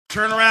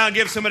Turn around,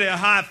 give somebody a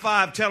high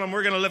five, tell them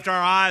we're going to lift our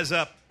eyes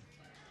up.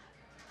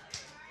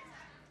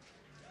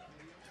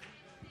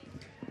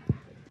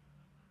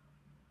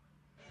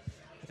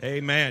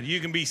 Amen. You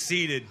can be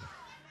seated.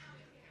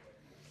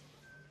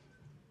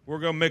 We're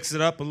going to mix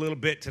it up a little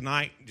bit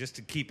tonight just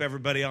to keep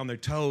everybody on their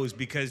toes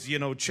because,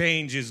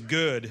 change is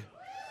good.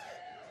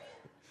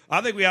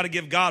 I think we ought to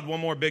give God one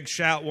more big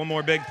shout, one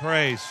more big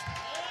praise.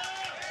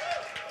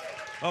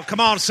 Oh, come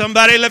on,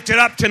 somebody. Lift it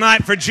up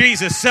tonight for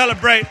Jesus.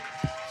 Celebrate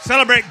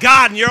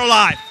God in your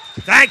life.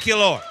 Thank you,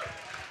 Lord.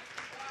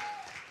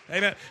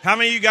 Amen. How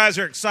many of you guys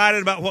are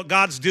excited about what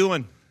God's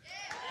doing?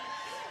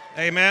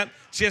 Amen.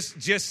 Just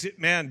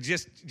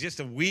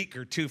a week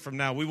or two from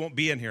now, we won't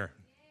be in here.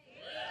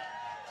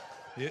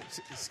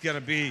 It's going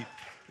to be,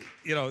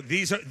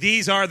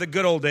 these are the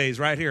good old days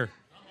right here.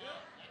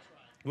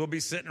 We'll be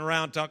sitting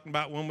around talking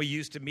about when we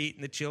used to meet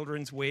in the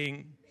children's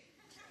wing.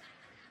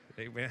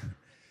 Amen.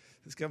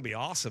 It's going to be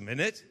awesome,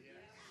 isn't it?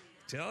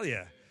 Tell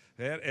you.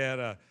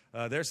 And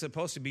they're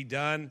supposed to be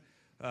done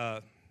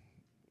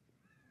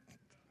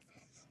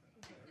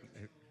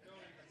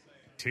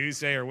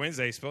Tuesday or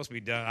Wednesday. It's supposed to be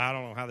done. I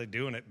don't know how they're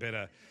doing it,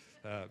 but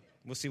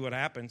we'll see what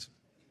happens.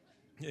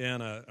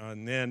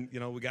 And then,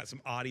 we got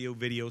some audio,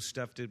 video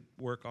stuff to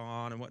work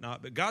on and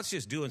whatnot. But God's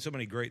just doing so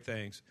many great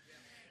things.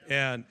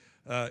 And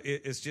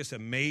it's just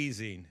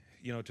amazing,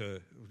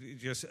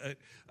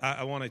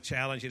 I want to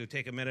challenge you to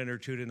take a minute or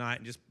two tonight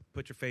and just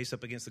put your face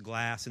up against the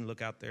glass and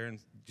look out there and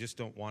just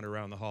don't wander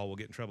around the hall. We'll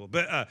get in trouble.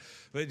 But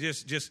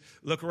just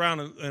look around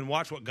and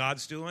watch what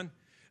God's doing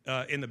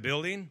in the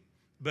building.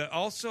 But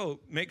also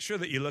make sure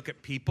that you look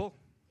at people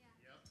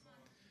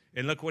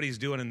and look what he's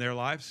doing in their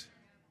lives.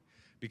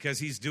 Because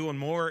he's doing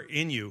more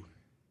in you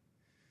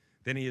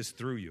than he is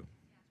through you.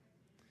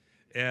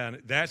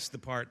 And that's the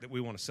part that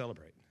we want to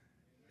celebrate.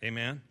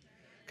 Amen?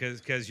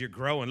 Because you're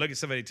growing. Look at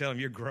somebody, tell them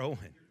you're growing.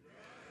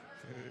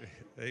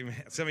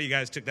 Amen. Some of you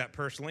guys took that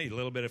personally, a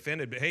little bit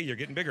offended, but hey, you're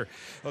getting bigger.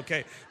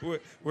 Okay,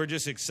 we're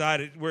just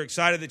excited. We're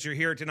excited that you're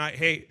here tonight.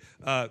 Hey,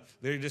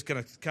 they're just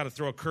going to kind of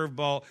throw a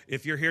curveball.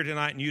 If you're here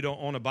tonight and you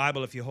don't own a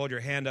Bible, if you hold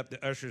your hand up,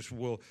 the ushers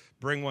will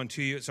bring one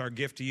to you. It's our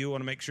gift to you. I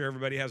want to make sure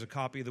everybody has a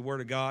copy of the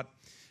Word of God.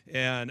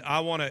 And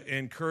I want to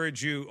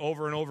encourage you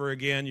over and over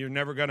again. You're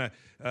never gonna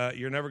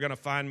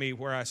find me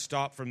where I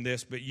stop from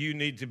this, but you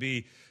need to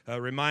be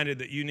reminded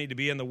that you need to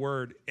be in the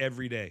Word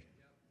every day,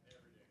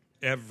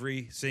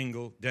 every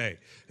single day.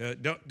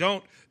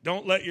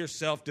 Don't let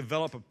yourself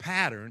develop a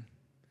pattern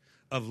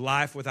of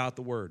life without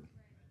the Word.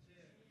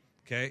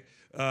 Okay.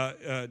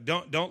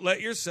 Don't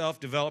let yourself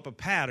develop a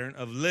pattern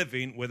of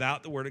living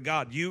without the Word of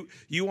God. You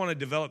want to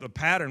develop a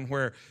pattern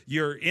where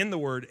you're in the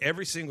Word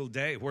every single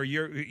day, where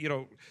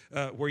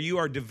where you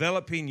are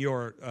developing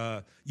your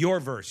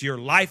verse, your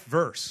life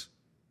verse.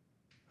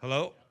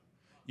 Hello?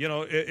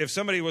 If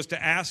somebody was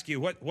to ask you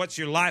what's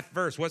your life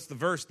verse, what's the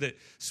verse that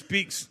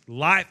speaks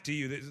life to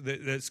you,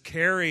 that's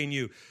carrying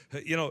you,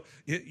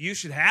 you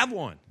should have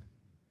one,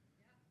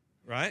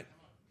 right?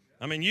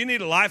 I mean, you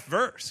need a life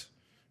verse.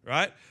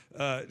 Right?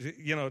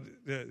 You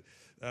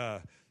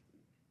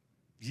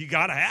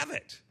got to have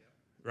it,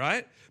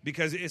 right?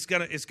 Because it's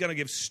gonna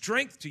give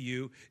strength to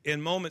you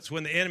in moments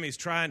when the enemy's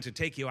trying to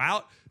take you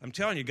out. I'm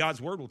telling you,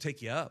 God's Word will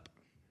take you up.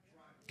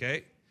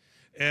 Okay?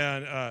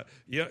 And,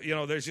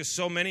 there's just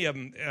so many of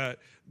them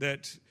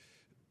that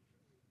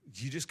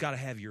you just got to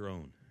have your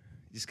own.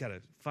 You just got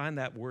to find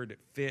that word that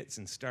fits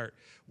and start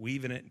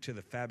weaving it into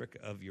the fabric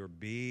of your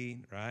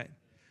being, right?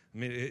 I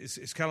mean,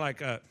 it's kind of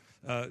like...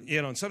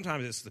 and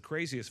sometimes it's the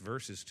craziest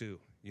verses too.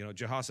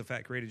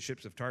 Jehoshaphat created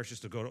ships of Tarshish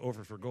to go to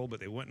Ophir for gold,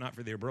 but they went not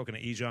for they were broken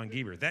at Ejon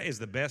Geber. That is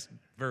the best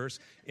verse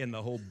in the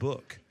whole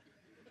book.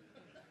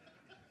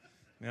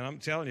 And I'm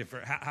telling you,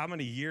 for how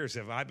many years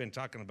have I been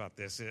talking about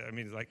this? I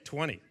mean, like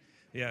 20.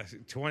 Yeah,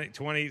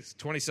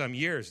 20 some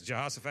years.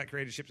 Jehoshaphat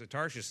created ships of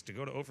Tarshish to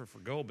go to Ophir for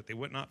gold, but they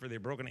went not for they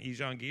were broken at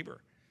Ejon Geber.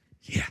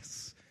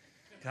 Yes.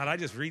 God, I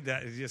just read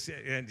that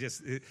and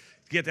just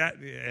get that,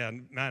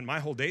 and man, my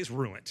whole day's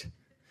ruined.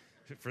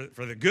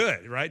 For the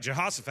good, right?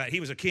 Jehoshaphat,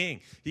 he was a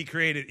king. He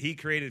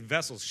created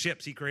vessels,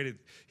 ships. He created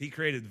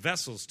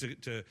vessels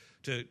to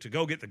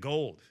go get the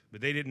gold,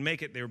 but they didn't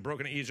make it. They were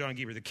broken at Ejon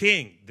Geber. The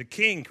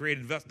king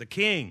created vessels.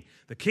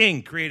 The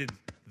king created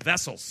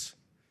vessels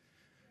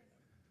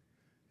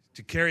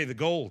to carry the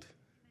gold.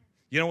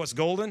 You know what's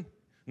golden?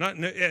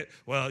 Here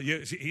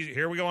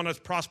we go on this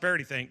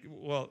prosperity thing.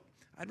 Well,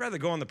 I'd rather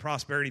go on the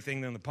prosperity thing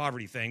than the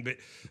poverty thing, but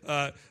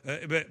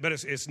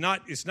it's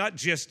not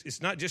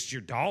just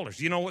your dollars.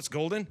 You know what's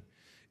golden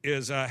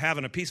is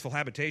having a peaceful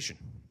habitation.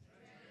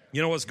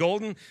 You know what's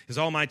golden is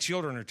all my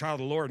children are taught of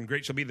the Lord, and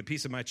great shall be the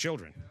peace of my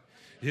children.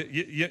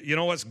 You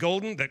know what's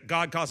golden? That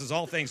God causes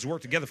all things to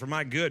work together for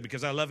my good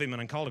because I love Him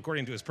and I'm called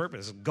according to His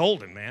purpose. It's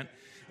golden, man.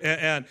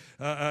 And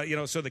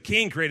so the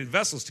king created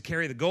vessels to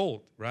carry the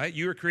gold, right?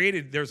 You were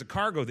created. There's a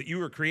cargo that you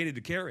were created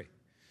to carry.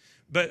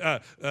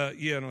 But,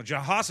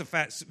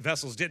 Jehoshaphat's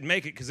vessels didn't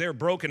make it because they were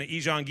broken at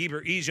Ejon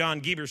Geber.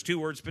 Ejon Geber's two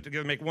words put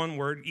together make one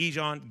word,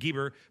 Ejon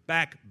Geber,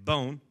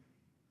 backbone.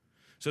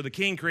 So the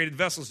king created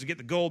vessels to get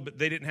the gold, but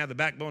they didn't have the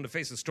backbone to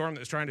face the storm that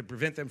was trying to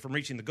prevent them from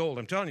reaching the gold.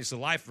 I'm telling you, it's a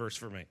life verse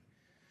for me.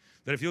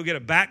 That if you'll get a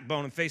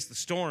backbone and face the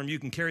storm, you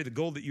can carry the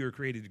gold that you were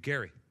created to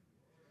carry.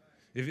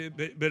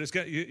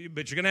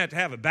 But you're going to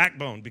have a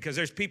backbone, because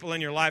there's people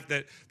in your life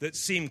that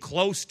seem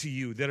close to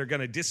you that are going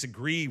to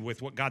disagree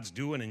with what God's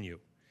doing in you.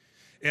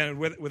 And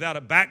without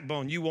a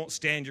backbone, you won't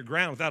stand your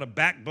ground. Without a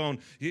backbone,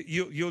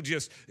 you'll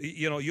just,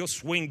 you'll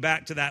swing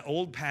back to that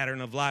old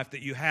pattern of life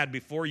that you had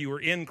before you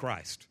were in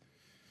Christ.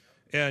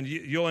 And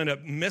you'll end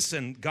up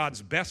missing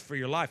God's best for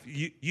your life.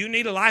 You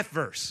need a life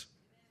verse.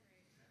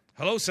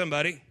 Hello,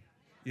 somebody.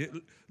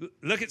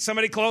 Look at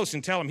somebody close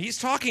and tell them, he's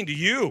talking to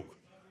you.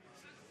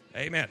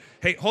 Amen.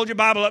 Hey, hold your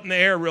Bible up in the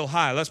air real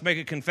high. Let's make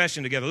a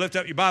confession together. Lift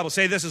up your Bible.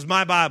 Say, this is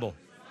my Bible.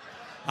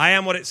 I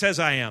am what it says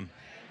I am.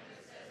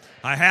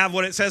 I have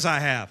what it says I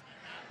have.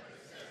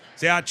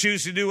 Say, I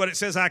choose to do what it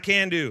says I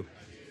can do.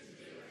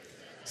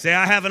 Say,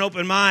 I have an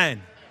open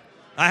mind.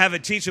 I have a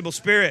teachable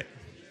spirit.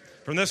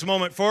 From this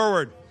moment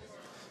forward,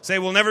 say,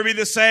 we'll never be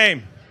the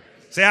same.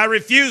 Say, I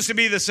refuse to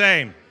be the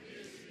same.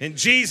 In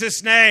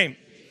Jesus' name,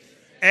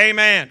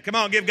 amen. Come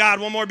on, give God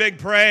one more big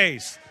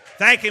praise.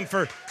 Thank Him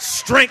for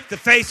strength to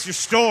face your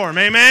storm.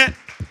 Amen.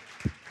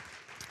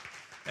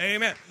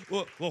 Amen.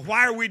 Well,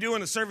 why are we doing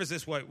the service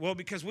this way? Well,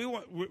 because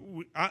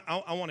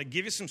I want to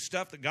give you some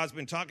stuff that God's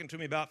been talking to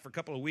me about for a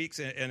couple of weeks,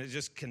 and it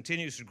just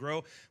continues to grow.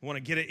 I want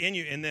to get it in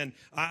you, and then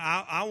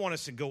I want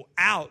us to go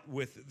out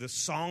with the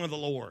song of the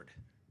Lord.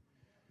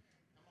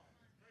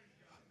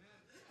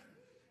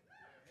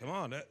 Come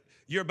on.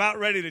 You're about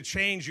ready to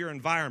change your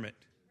environment.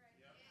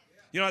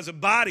 As a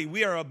body,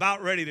 we are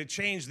about ready to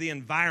change the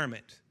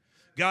environment.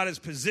 God has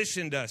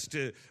positioned us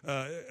to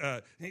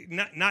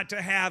not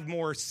to have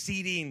more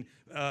seating,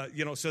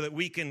 so that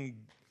we can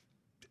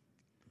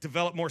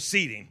develop more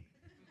seating.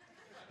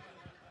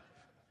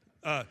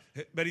 But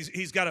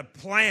he's got a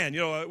plan.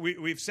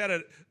 We've said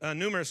it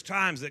numerous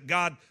times that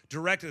God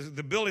directed us.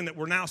 The building that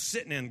we're now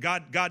sitting in,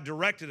 God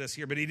directed us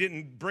here, but He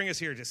didn't bring us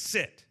here to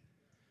sit.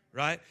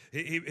 Right?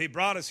 He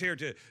brought us here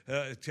to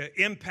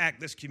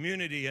impact this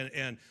community,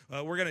 and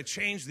we're going to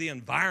change the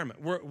environment.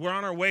 We're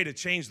on our way to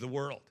change the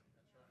world.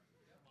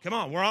 Come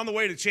on, we're on the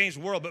way to change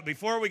the world, but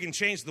before we can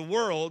change the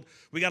world,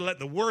 we got to let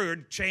the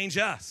Word change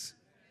us.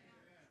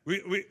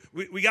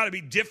 We got to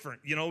be different.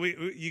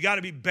 You got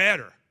to be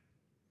better.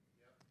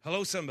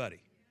 Hello, somebody.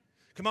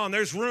 Come on,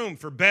 there's room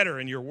for better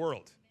in your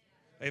world.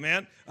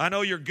 Amen. I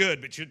know you're good,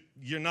 but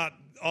you're not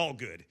all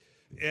good,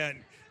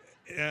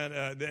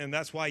 and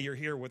that's why you're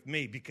here with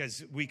me,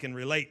 because we can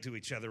relate to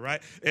each other,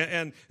 right?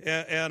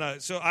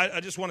 So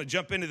I just want to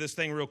jump into this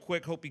thing real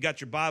quick. Hope you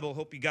got your Bible.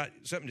 Hope you got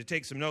something to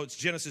take some notes.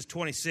 Genesis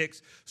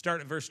 26,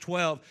 starting at verse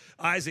 12.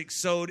 Isaac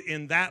sowed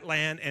in that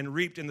land and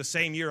reaped in the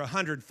same year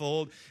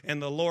 100-fold,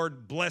 and the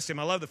Lord blessed him.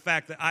 I love the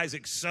fact that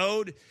Isaac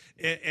sowed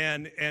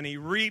and he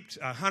reaped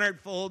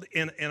 100-fold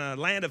in a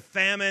land of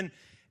famine.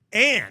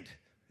 And,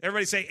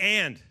 everybody say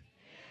and.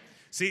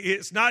 See,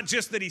 it's not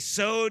just that he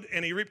sowed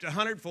and he reaped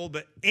 100-fold,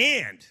 but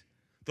and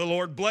the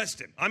Lord blessed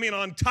him. I mean,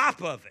 on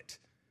top of it.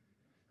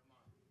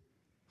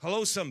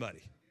 Hello,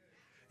 somebody.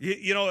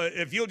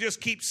 If you'll just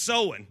keep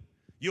sowing,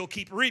 you'll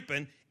keep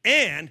reaping,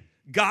 and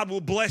God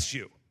will bless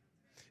you.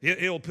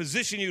 It'll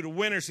position you to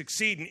win or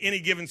succeed in any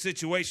given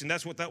situation.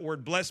 That's what that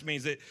word "blessed"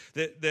 means.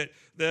 That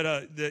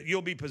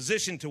you'll be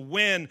positioned to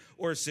win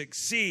or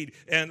succeed.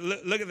 And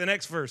look at the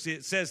next verse.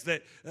 It says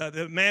that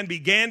the man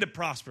began to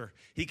prosper.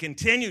 He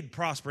continued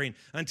prospering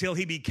until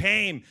he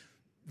became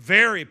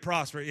very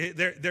prosperous.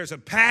 There's a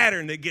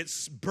pattern that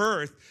gets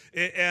birthed,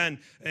 and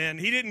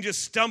he didn't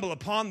just stumble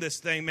upon this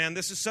thing, man.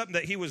 This is something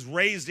that he was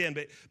raised in,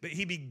 but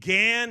he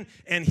began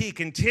and he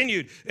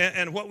continued.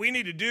 And what we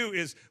need to do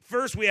is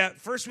first we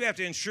have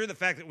to ensure the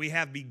fact that we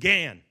have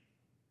began.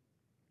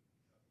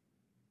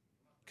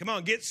 Come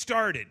on, get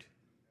started.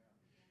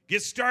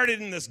 Get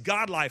started in this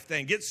God life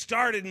thing. Get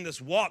started in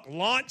this walk.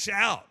 Launch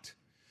out.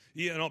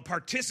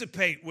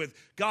 Participate with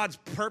God's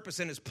purpose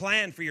and His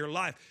plan for your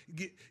life.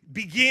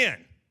 Begin.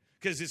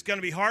 Because it's going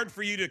to be hard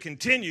for you to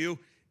continue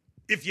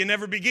if you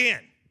never begin.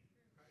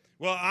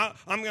 Well,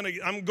 I'm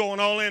going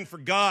all in for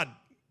God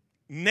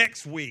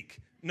next week.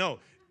 No,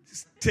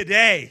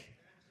 today,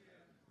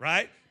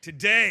 right?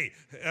 Today,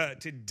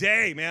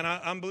 man,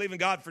 I'm believing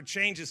God for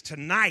changes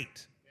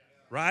tonight,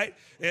 right?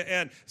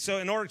 And so,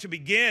 in order to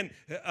begin,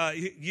 all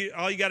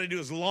you got to do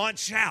is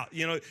launch out,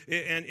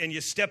 and you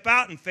step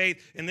out in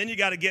faith, and then you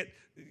got to get,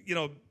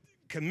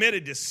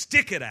 committed to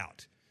stick it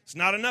out. It's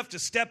not enough to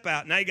step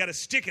out. Now you got to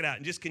stick it out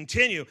and just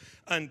continue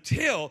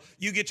until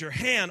you get your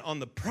hand on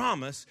the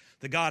promise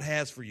that God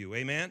has for you.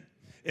 Amen?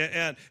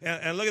 And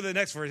look at the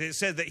next verse. It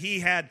says that he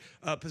had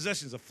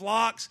possessions of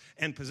flocks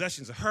and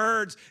possessions of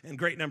herds and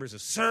great numbers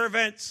of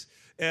servants.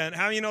 And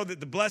how you know that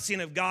the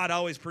blessing of God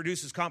always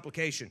produces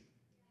complication?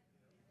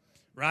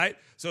 Right?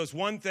 So it's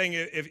one thing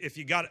if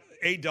you got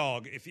a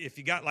dog. If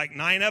you got like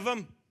 9 of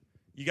them,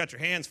 you got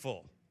your hands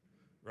full.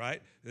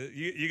 Right?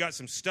 You got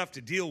some stuff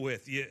to deal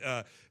with.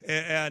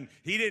 And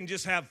he didn't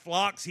just have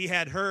flocks, he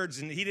had herds,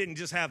 and he didn't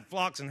just have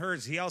flocks and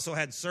herds, he also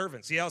had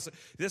servants.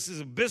 This is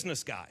a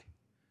business guy.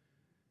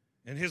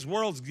 And his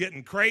world's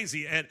getting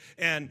crazy,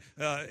 and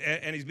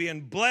he's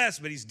being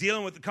blessed, but he's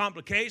dealing with the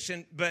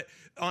complication. But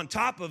on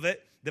top of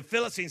it, the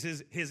Philistines,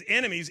 his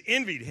enemies,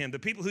 envied him. The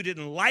people who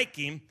didn't like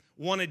him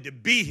wanted to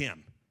be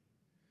him.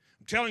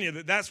 I'm telling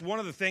you that's one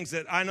of the things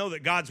that I know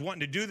that God's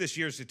wanting to do this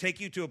year is to take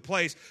you to a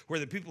place where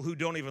the people who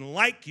don't even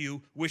like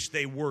you wish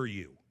they were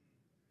you.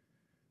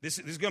 This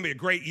is going to be a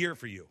great year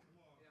for you.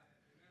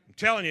 I'm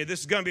telling you, this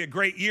is going to be a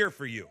great year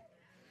for you.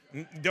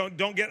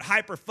 Don't get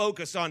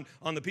hyper-focused on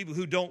the people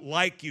who don't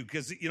like you,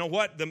 because you know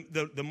what?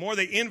 The more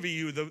they envy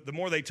you, the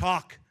more they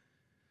talk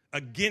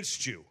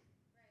against you.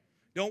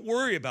 Don't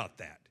worry about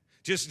that.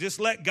 Just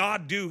let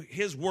God do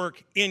his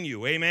work in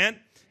you. Amen?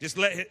 Just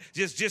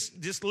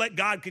let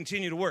God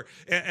continue to work.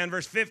 And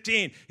verse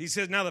 15, he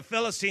says, now the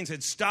Philistines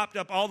had stopped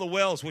up all the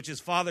wells which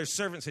his father's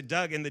servants had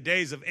dug in the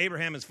days of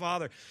Abraham his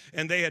father,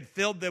 and they had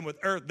filled them with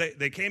earth.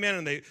 They came in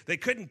and they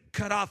couldn't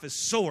cut off his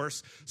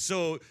source,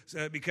 so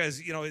because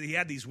he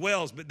had these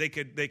wells, but they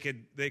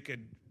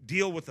could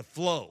deal with the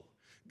flow.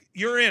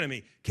 Your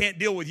enemy can't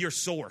deal with your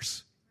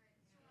source.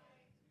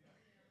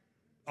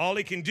 All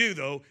he can do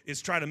though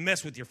is try to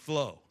mess with your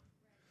flow.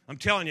 I'm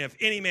telling you, if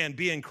any man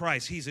be in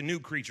Christ, he's a new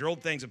creature.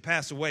 Old things have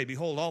passed away.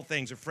 Behold, all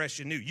things are fresh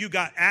and new. You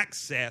got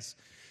access.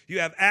 You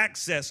have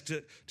access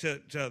to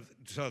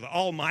the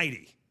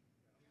Almighty.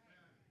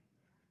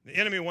 The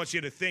enemy wants you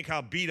to think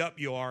how beat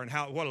up you are and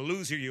what a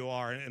loser you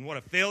are and what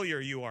a failure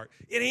you are.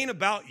 It ain't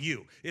about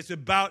you. It's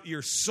about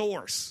your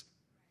source.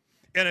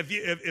 And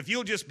if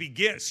you'll just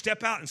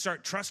step out and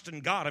start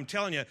trusting God, I'm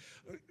telling you,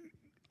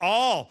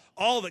 all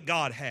that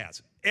God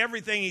has,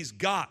 everything he's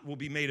got will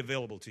be made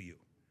available to you.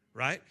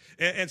 Right?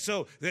 And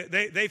so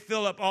they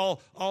fill up all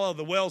of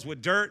the wells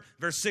with dirt.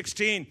 Verse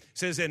 16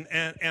 says, and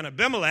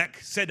Abimelech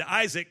said to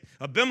Isaac,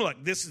 Abimelech,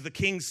 this is the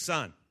king's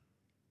son.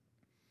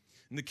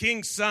 And the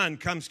king's son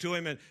comes to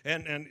him,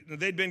 and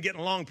they'd been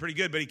getting along pretty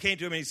good, but he came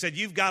to him and he said,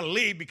 you've got to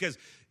leave because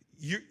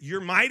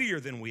you're mightier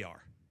than we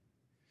are.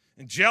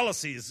 And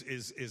jealousy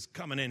is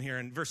coming in here.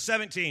 In verse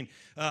 17,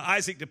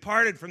 Isaac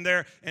departed from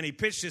there, and he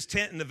pitched his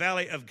tent in the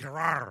valley of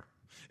Gerar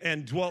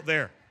and dwelt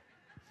there.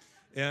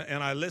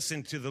 And I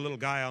listened to the little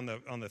guy on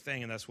the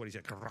thing, and that's what he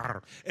said.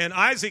 And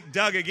Isaac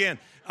dug again.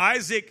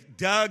 Isaac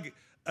dug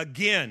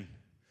again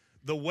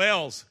the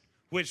wells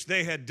which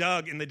they had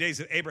dug in the days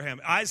of Abraham.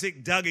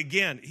 Isaac dug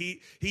again.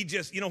 He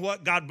just, you know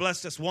what? God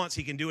blessed us once.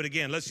 He can do it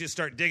again. Let's just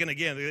start digging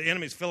again. The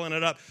enemy's filling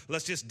it up.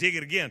 Let's just dig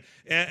it again.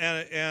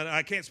 And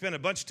I can't spend a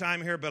bunch of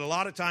time here, but a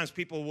lot of times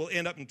people will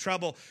end up in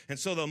trouble, and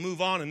so they'll move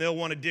on, and they'll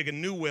want to dig a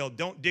new well.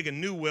 Don't dig a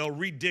new well.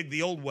 Redig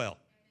the old well.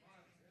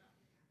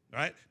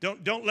 Right?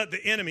 Don't let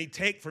the enemy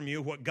take from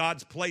you what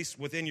God's placed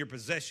within your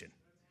possession.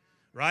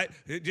 Right?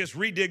 Just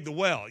redig the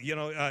well. You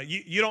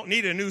don't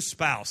need a new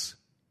spouse.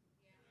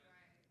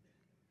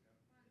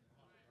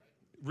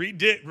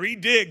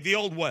 Redig the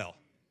old well.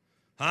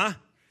 Huh?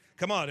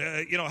 Come on.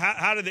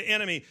 How did the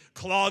enemy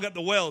clog up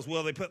the wells?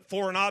 Well, they put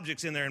foreign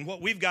objects in there. And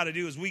what we've got to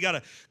do is we got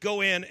to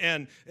go in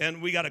and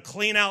we got to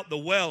clean out the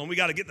well, and we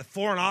got to get the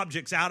foreign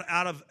objects out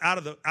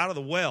of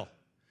the well.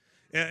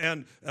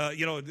 And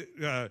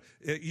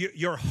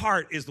your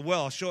heart is the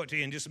well. I'll show it to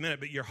you in just a minute,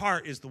 but your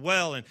heart is the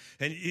well, and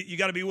you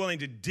got to be willing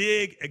to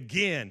dig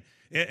again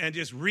and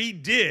just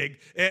redig.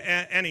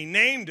 And he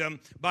named them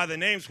by the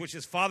names which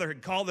his father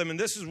had called them. And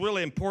this is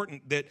really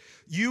important, that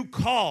you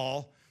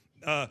call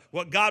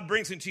what God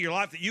brings into your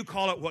life, that you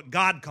call it what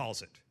God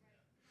calls it.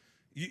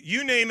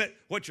 You name it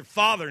what your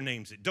father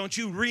names it. Don't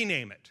you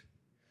rename it,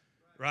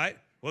 right?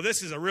 Well,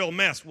 this is a real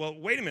mess. Well,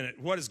 wait a minute.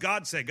 What does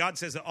God say? God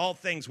says that all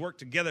things work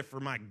together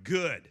for my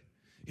good.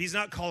 He's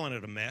not calling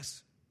it a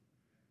mess.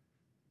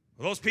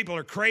 Well, those people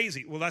are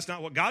crazy. Well, that's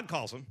not what God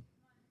calls them.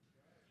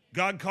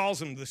 God calls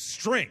them the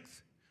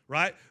strength,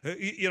 right?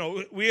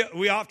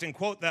 We often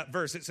quote that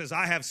verse. It says,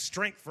 I have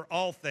strength for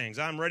all things.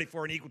 I'm ready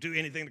for and equal to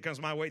anything that comes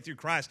my way through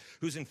Christ,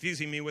 who's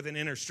infusing me with an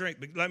inner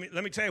strength. But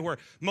let me tell you where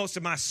most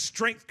of my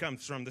strength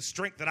comes from. The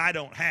strength that I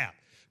don't have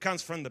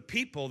comes from the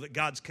people that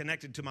God's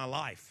connected to my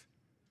life.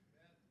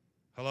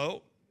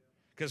 Hello?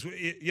 Because,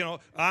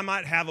 I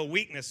might have a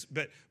weakness,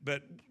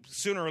 but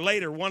sooner or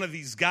later, one of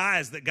these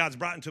guys that God's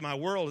brought into my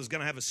world is going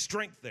to have a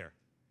strength there,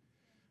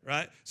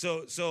 right?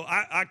 So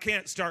I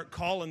can't start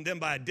calling them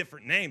by a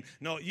different name.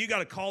 No, you got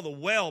to call the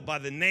well by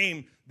the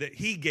name that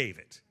he gave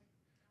it,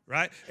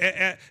 right?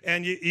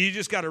 And you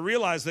just got to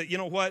realize that,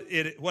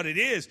 what it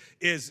is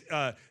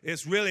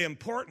it's really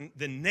important.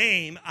 The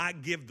name I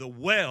give the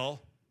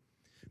well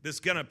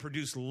that's going to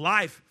produce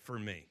life for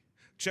me.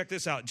 Check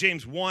this out.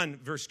 James 1,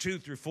 verse 2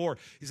 through 4.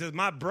 He says,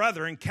 my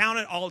brethren, count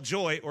it all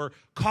joy, or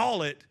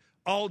call it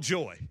all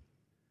joy.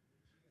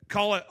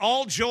 Call it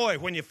all joy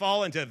when you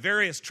fall into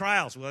various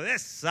trials. Well,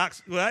 this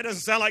sucks. Well, that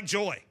doesn't sound like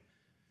joy.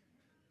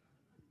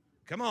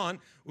 Come on.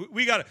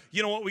 We got to,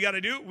 you know what we got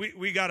to do?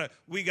 We got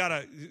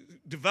to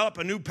develop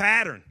a new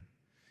pattern.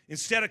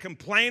 Instead of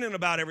complaining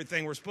about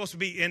everything, we're supposed to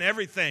be in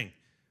everything.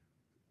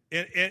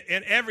 In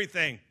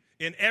everything.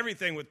 In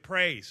everything with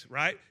praise,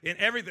 right? In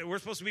everything. We're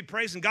supposed to be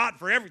praising God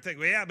for everything.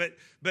 Well, yeah,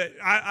 but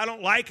I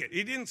don't like it.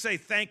 He didn't say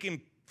thank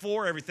him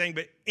for everything,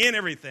 but in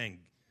everything.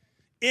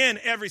 in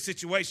every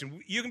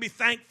situation. You can be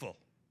thankful.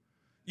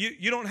 You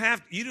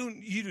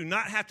do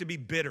not have to be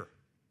bitter.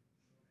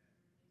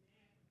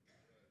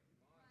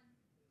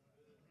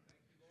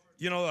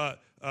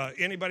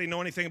 Anybody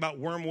know anything about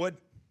wormwood?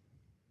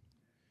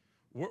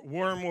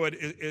 Wormwood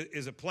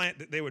is a plant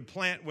that they would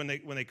plant when they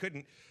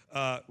couldn't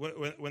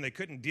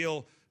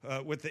deal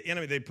with the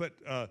enemy. They put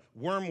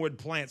wormwood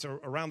plants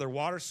around their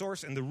water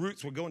source, and the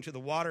roots would go into the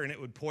water, and it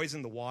would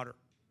poison the water.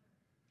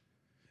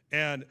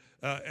 And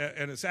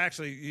it's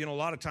actually, a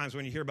lot of times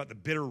when you hear about the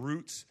bitter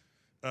roots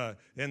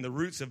and the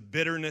roots of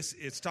bitterness,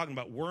 it's talking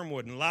about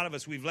wormwood. And a lot of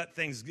us, we've let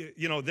things,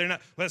 they're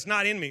not. Well, it's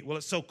not in me. Well,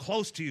 it's so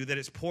close to you that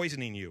it's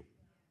poisoning you.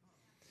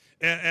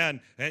 And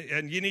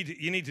you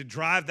need to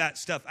drive that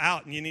stuff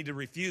out, and you need to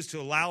refuse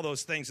to allow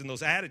those things and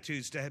those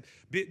attitudes to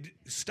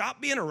stop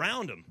being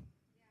around them.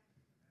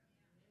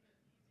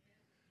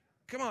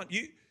 Come on,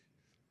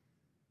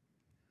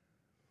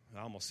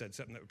 I almost said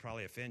something that would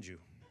probably offend you.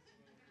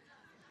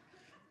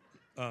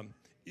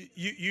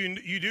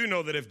 You do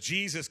know that if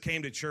Jesus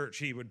came to church,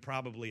 he would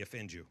probably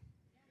offend you,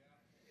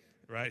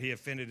 right? He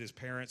offended his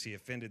parents, he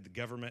offended the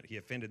government, he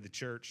offended the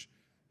church.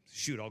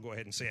 Shoot, I'll go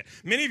ahead and say it.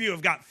 Many of you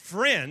have got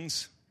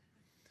friends,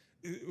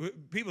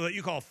 people that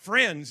you call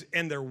friends,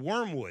 and they're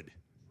wormwood.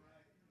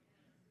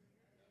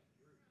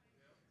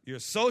 You're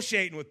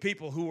associating with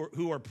people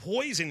who are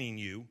poisoning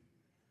you.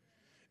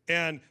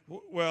 And,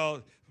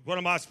 well, what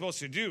am I supposed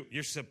to do?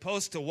 You're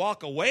supposed to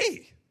walk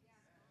away.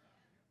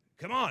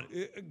 Come on.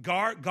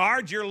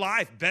 Guard your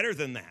life better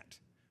than that.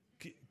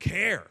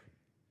 Care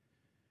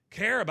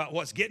about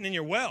what's getting in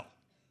your well.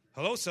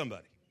 Hello,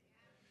 somebody.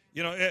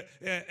 Let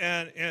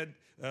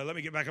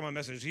me get back on my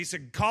message. He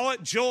said, call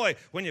it joy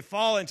when you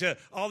fall into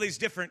all these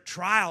different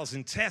trials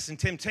and tests and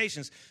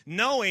temptations,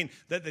 knowing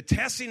that the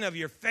testing of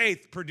your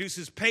faith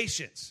produces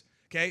patience.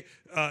 Okay,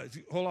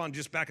 hold on,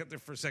 just back up there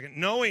for a second.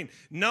 Knowing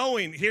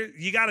here,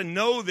 you got to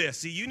know this.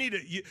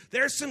 See,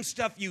 there's some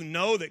stuff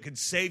that could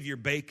save your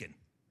bacon.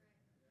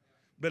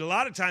 But a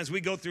lot of times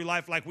we go through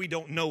life like we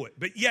don't know it,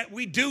 but yet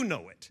we do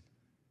know it.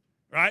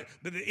 Right?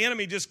 But the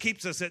enemy just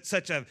keeps us at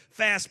such a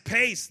fast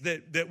pace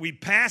that we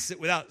pass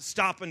it without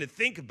stopping to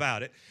think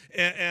about it.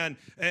 And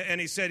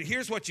he said,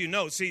 here's what you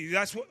know. See,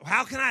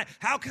 how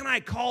can I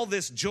call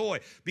this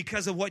joy?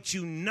 Because of what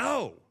you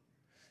know.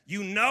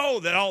 You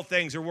know that all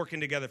things are working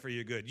together for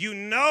your good. You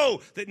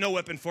know that no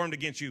weapon formed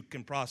against you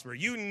can prosper.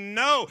 You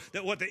know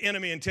that what the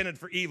enemy intended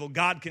for evil,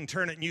 God can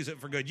turn it and use it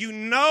for good. You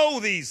know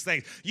these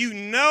things. You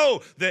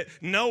know that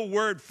no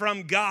word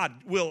from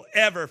God will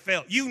ever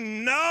fail. You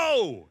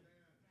know.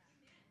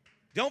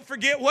 Don't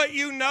forget what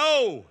you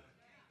know,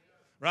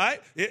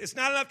 right? It's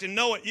not enough to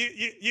know it.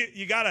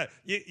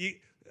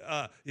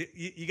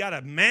 You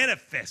gotta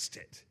manifest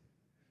it,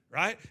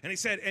 right? And he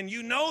said, and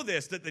you know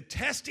this, that the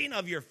testing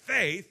of your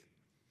faith,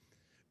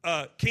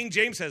 King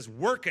James says,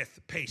 worketh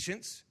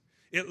patience.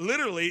 It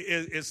literally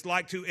is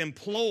like to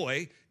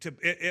employ.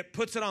 It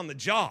puts it on the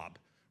job,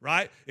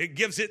 right? It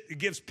gives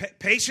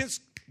patience.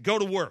 Go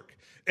to work.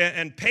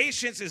 And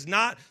patience is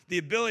not the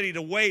ability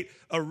to wait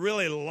a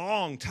really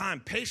long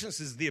time. Patience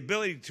is the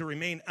ability to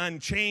remain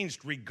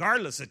unchanged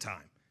regardless of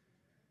time.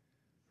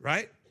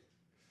 Right?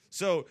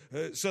 So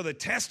the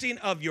testing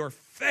of your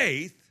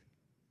faith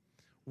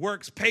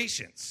works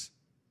patience.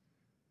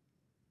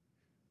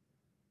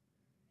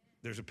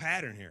 There's a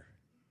pattern here.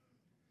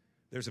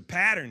 There's a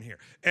pattern here.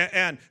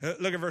 And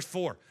look at verse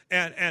 4.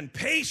 And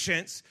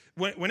patience,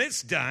 when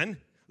it's done,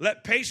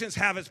 let patience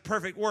have its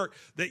perfect work,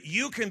 that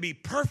you can be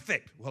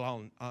perfect.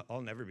 Well,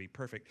 I'll never be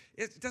perfect.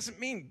 It doesn't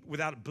mean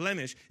without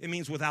blemish. It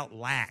means without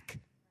lack.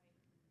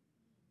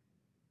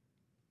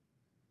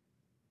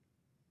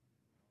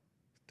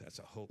 That's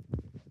a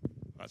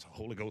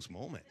Holy Ghost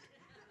moment.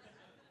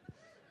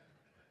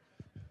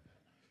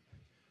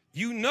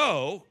 You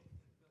know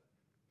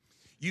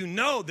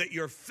that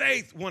your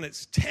faith, when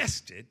it's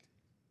tested,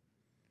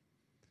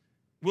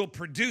 will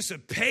produce a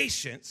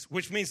patience,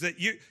 which means that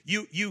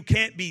you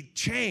can't be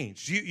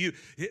changed.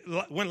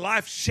 When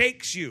life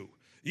shakes you,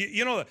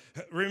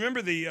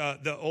 remember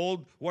the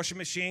old washing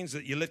machines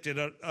that you lifted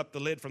up the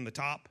lid from the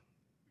top?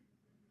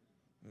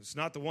 It's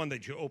not the one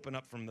that you open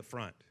up from the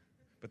front,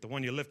 but the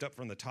one you lift up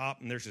from the top,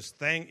 and there's this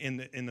thing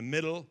in the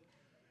middle,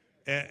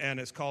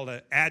 and it's called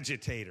an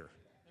agitator.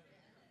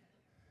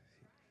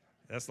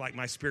 That's like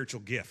my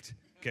spiritual gift,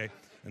 okay?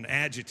 An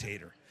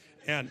agitator.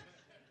 And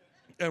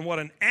what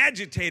an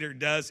agitator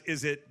does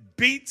is it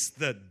beats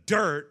the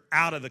dirt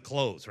out of the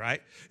clothes,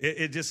 right?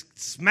 It just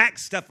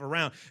smacks stuff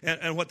around.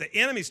 And what the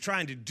enemy's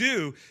trying to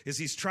do is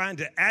he's trying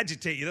to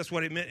agitate you. That's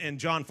what it meant in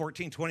John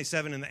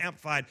 14:27 in the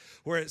Amplified,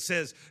 where it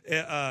says,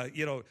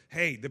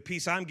 hey, the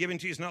peace I'm giving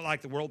to you is not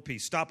like the world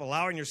peace. Stop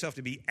allowing yourself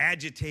to be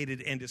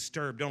agitated and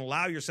disturbed. Don't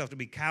allow yourself to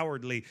be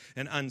cowardly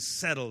and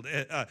unsettled.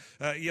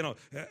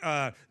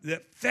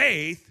 That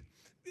faith,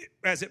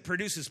 as it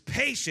produces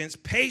patience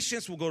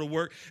will go to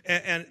work,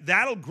 and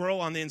that'll grow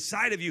on the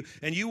inside of you,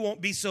 and you won't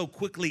be so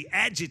quickly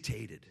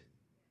agitated.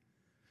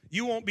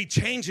 You won't be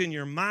changing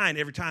your mind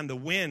every time the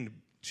wind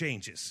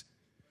changes.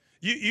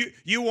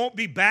 You won't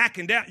be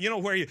backing down. You know,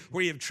 where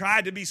you've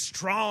tried to be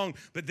strong,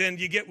 but then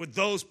you get with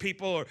those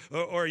people,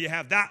 or you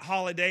have that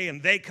holiday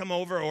and they come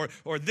over,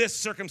 or this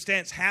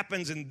circumstance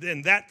happens and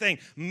then that thing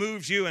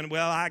moves you, and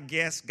well, I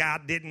guess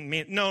God didn't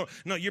mean. No,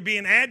 you're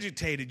being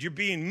agitated. You're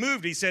being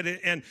moved. He said,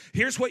 and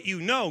here's what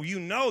you know. You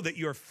know that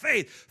your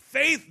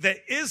faith that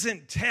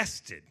isn't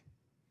tested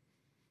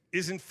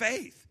isn't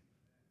faith.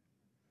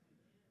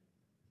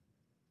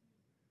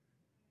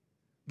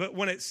 But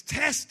when it's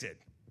tested,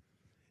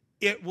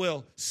 it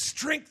will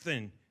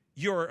strengthen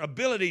your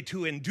ability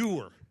to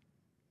endure.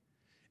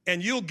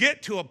 And you'll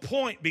get to a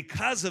point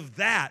because of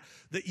that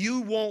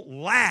you won't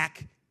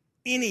lack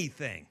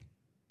anything.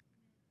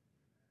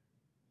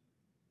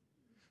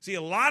 See,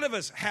 a lot of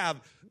us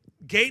have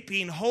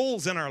gaping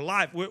holes in our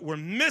life. We're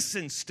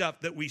missing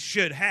stuff that we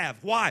should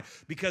have. Why?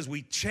 Because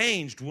we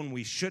changed when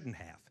we shouldn't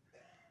have.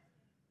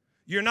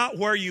 You're not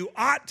where you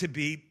ought to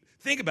be.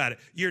 Think about it.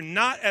 You're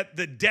not at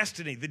the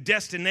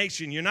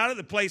destination. You're not at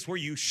the place where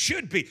you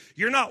should be.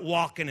 You're not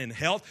walking in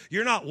health.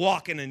 You're not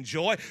walking in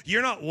joy.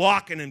 You're not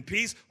walking in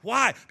peace.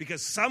 Why?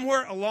 Because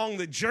somewhere along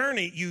the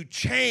journey, you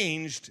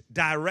changed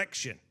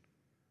direction.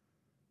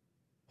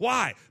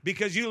 Why?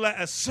 Because you let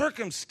a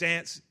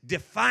circumstance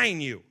define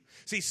you.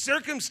 See,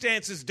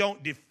 circumstances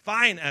don't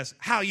define us.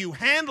 How you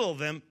handle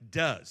them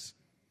does.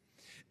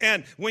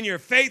 And when your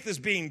faith is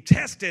being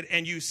tested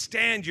and you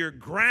stand your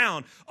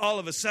ground, all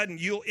of a sudden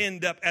you'll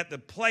end up at the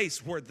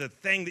place where the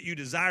thing that you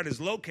desired is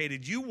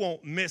located. You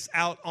won't miss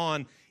out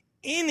on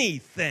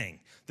anything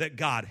that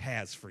God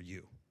has for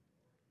you.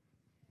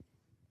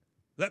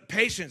 Let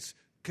patience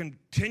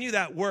continue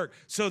that work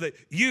so that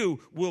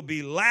you will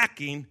be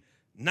lacking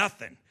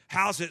nothing.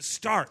 How's it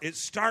start? It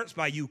starts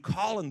by you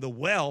calling the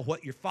well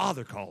what your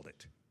father called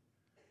it.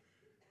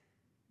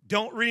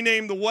 Don't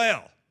rename the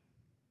well.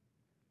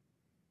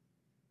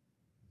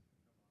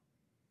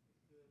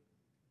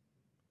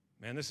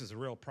 Man, this is a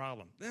real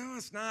problem. No,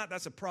 it's not.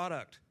 That's a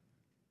product.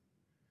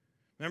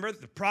 Remember,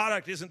 the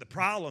product isn't the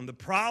problem. The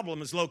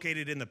problem is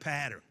located in the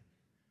pattern.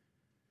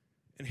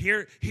 And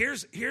here's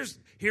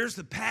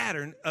the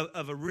pattern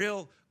of a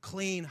real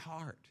clean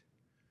heart.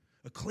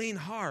 A clean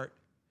heart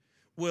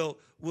will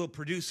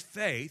produce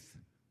faith,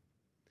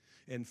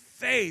 and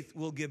faith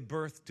will give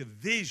birth to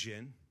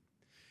vision,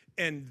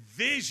 and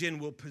vision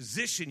will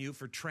position you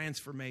for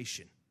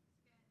transformation.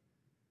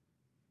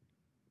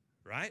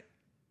 Right?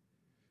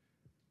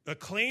 A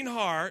clean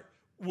heart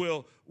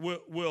will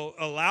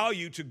allow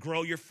you to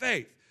grow your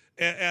faith.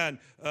 And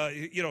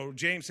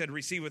James said,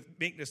 receive with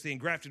meekness the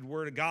engrafted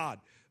word of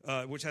God,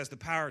 which has the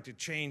power to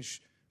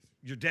change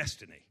your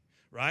destiny,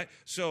 right?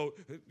 So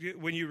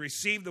when you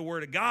receive the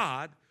word of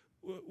God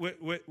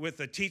with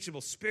a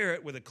teachable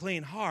spirit, with a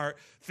clean heart,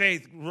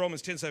 faith,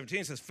 Romans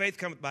 10:17 says, faith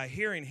cometh by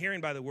hearing,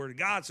 hearing by the word of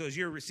God. So as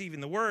you're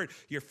receiving the word,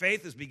 your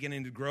faith is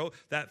beginning to grow.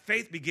 That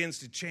faith begins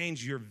to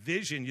change your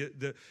vision.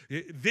 The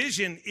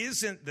vision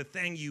isn't the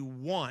thing you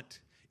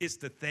want, it's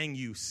the thing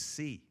you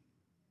see.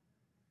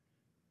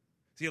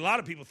 See, a lot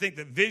of people think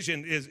that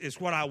vision is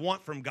what I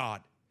want from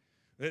God.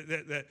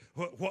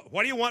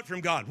 What do you want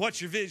from God? What's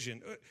your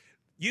vision?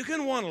 You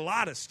can want a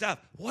lot of stuff.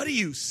 What do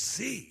you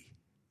see?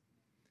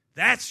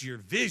 That's your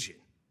vision.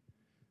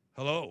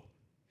 Hello.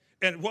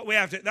 And what we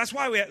have to, that's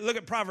why we have, look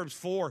at Proverbs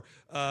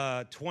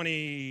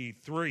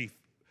 4:23.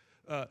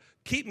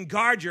 Keep and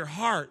guard your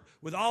heart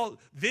with all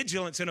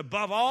vigilance, and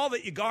above all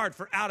that you guard,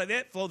 for out of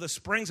it flow the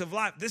springs of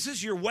life. This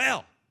is your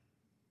well.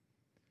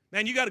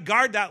 Man, you got to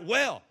guard that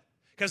well.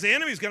 Because the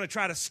enemy's going to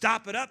try to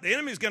stop it up. The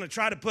enemy's going to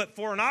try to put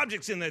foreign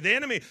objects in there. The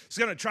enemy is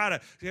going to try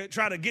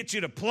to get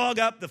you to plug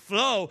up the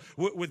flow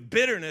with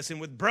bitterness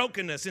and with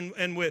brokenness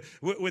and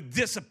with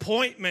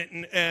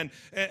disappointment and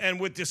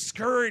with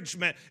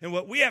discouragement. And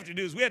what we have to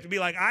do is we have to be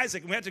like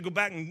Isaac, and we have to go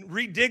back and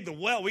redig the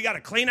well. We got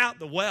to clean out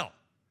the well.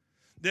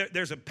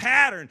 There's a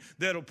pattern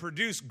that'll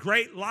produce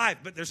great life,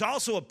 but there's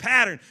also a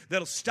pattern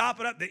that'll stop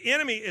it up. The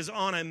enemy is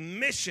on a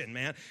mission,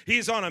 man.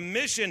 He's on a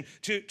mission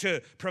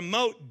to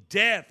promote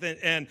death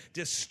and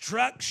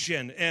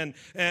destruction and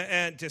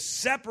to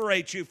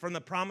separate you from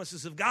the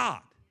promises of God.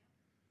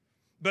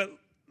 But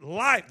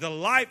the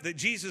life that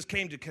Jesus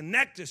came to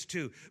connect us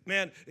to,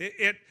 man,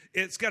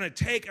 it's going to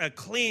take a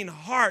clean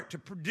heart to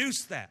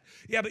produce that.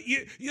 Yeah, but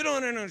you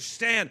don't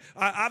understand.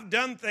 I've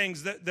done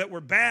things that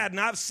were bad, and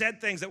I've said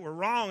things that were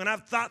wrong, and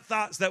I've thought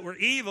thoughts that were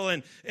evil,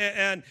 and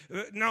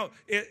no,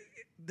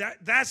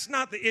 that's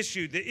not the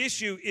issue. The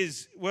issue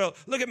is, well,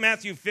 look at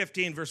Matthew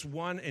 15, verse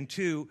 1 and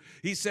 2.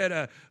 He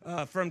said,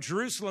 from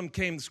Jerusalem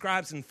came the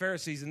scribes and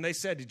Pharisees, and they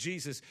said to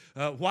Jesus,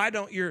 why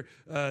do your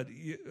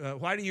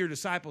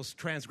disciples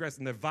transgress,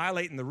 and they're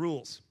violating the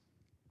rules?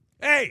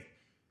 Hey,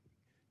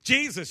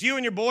 Jesus, you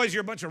and your boys,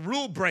 you're a bunch of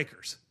rule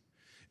breakers.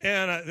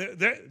 And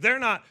they're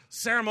not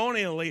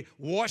ceremonially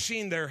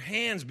washing their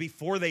hands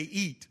before they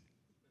eat.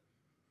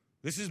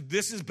 This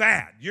is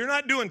bad. You're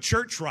not doing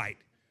church right.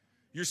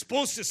 You're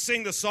supposed to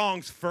sing the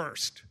songs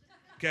first,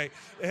 Okay,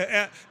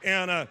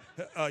 and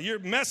you're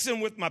messing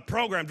with my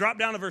program. Drop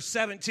down to verse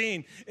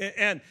 17,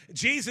 and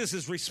Jesus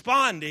is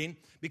responding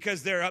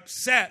because they're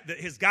upset that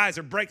his guys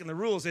are breaking the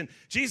rules. And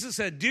Jesus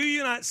said, do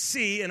you not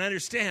see and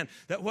understand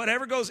that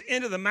whatever goes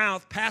into the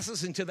mouth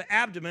passes into the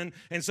abdomen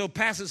and so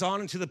passes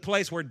on into the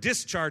place where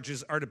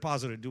discharges are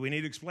deposited? Do we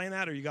need to explain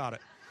that, or you got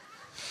it?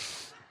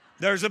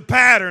 There's a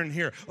pattern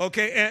here,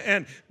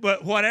 okay?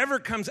 But whatever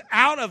comes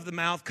out of the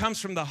mouth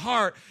comes from the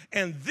heart,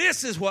 and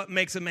this is what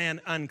makes a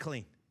man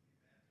unclean.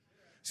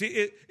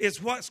 See,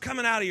 it's what's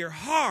coming out of your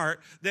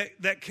heart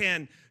that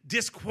can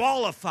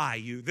disqualify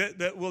you,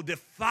 that will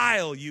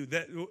defile you,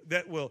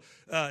 that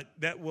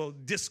will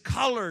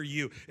discolor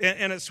you,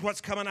 and it's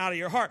what's coming out of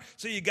your heart.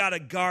 So you got to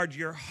guard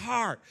your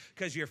heart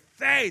because your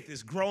faith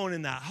is growing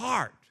in that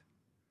heart.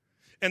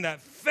 And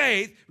that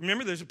faith,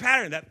 remember, there's a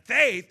pattern. That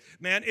faith,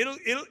 man,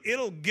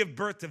 it'll give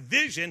birth to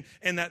vision,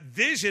 and that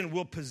vision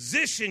will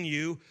position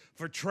you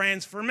for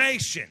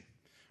transformation,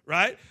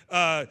 right?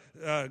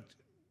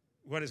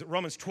 What is it?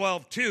 Romans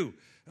 12:2.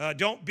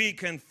 Don't be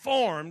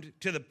conformed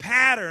to the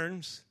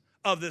patterns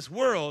of this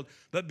world,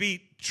 but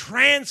be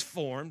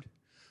transformed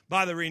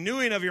by the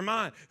renewing of your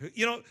mind.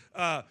 You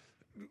know,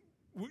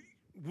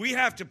 we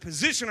have to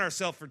position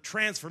ourselves for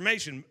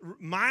transformation,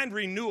 mind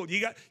renewal.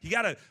 You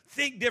got to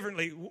think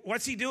differently.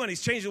 What's he doing?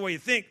 He's changing the way you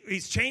think.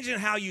 He's changing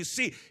how you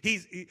see.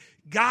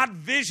 God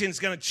vision is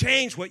going to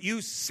change what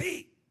you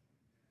see.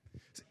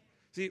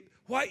 See,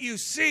 what you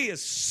see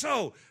is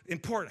so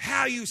important.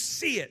 How you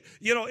see it.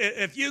 You know,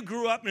 if you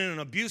grew up in an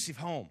abusive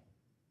home,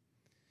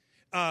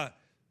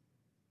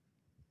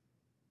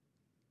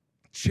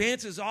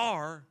 chances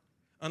are,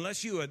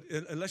 unless you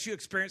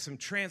experience some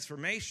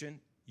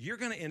transformation, you're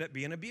going to end up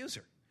being an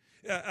abuser.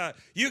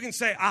 You can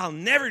say, I'll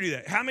never do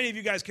that. How many of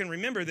you guys can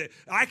remember that?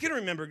 I can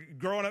remember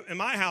growing up in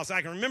my house.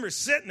 I can remember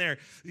sitting there,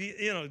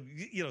 you know,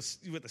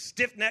 with a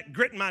stiff neck,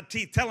 gritting my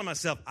teeth, telling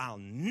myself, I'll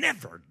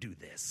never do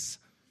this.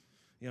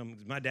 You know,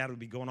 my dad would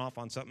be going off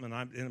on something, and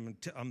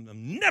I'm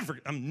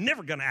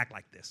never going to act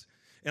like this.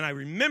 And I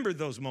remember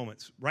those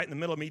moments right in the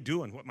middle of me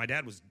doing what my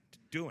dad was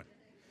doing.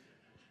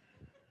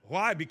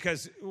 Why?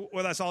 Because,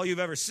 well, that's all you've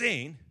ever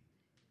seen.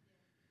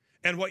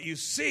 And what you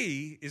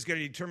see is going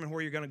to determine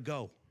where you're going to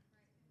go.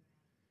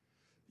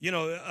 You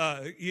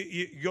know,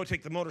 you go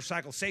take the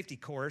motorcycle safety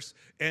course,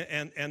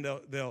 and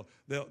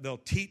they'll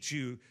teach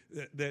you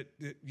that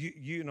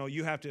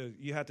you have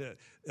to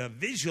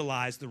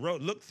visualize the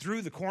road, look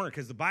through the corner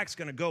because the bike's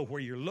going to go where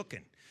you're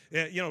looking.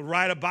 You know,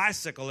 ride a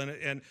bicycle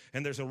and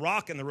there's a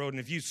rock in the road, and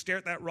if you stare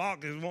at that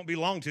rock, it won't be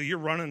long till you're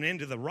running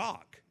into the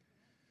rock.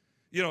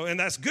 You know, and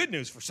that's good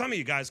news for some of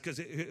you guys because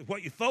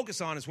what you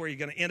focus on is where you're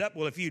going to end up.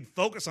 Well, if you'd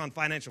focus on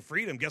financial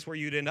freedom, guess where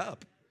you'd end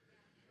up?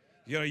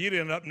 You know, you'd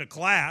end up in a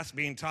class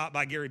being taught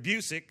by Gary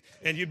Busey,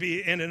 and you'd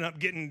be ending up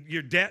getting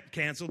your debt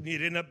canceled, and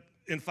you'd end up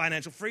in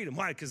financial freedom.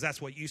 Why? Because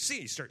that's what you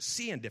see. You start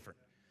seeing different,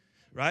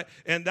 right?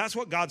 And that's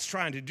what God's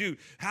trying to do.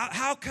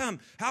 How come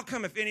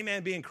if any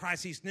man be in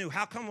Christ, he's new?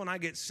 How come when I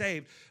get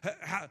saved,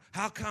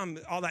 how come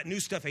all that new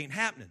stuff ain't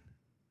happening?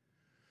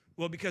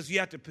 Well, because you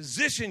have to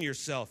position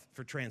yourself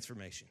for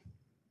transformation.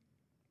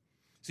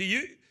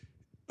 See,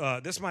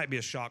 this might be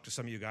a shock to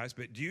some of you guys,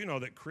 but do you know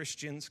that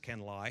Christians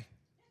can lie?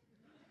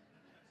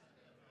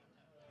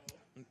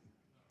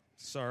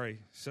 Sorry,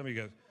 some of you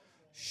go,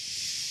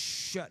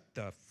 shut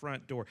the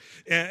front door.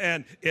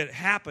 And it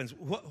happens.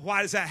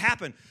 Why does that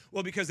happen?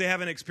 Well, because they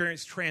haven't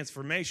experienced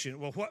transformation.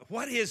 Well,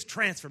 what is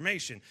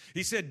transformation?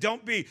 He said,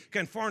 don't be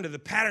conformed to the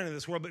pattern of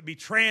this world, but be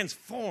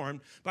transformed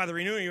by the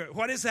renewing.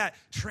 What is that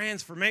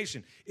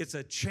transformation? It's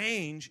a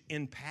change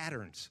in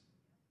patterns.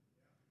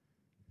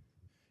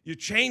 You're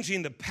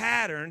changing the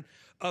pattern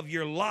of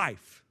your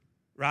life,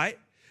 right?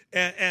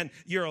 And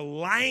you're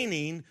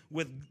aligning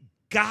with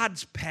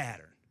God's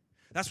pattern.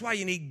 That's why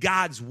you need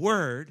God's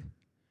word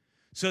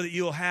so that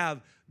you'll have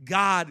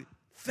God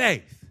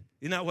faith.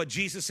 Isn't that what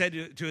Jesus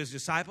said to his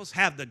disciples?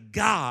 Have the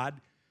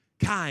God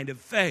kind of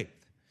faith.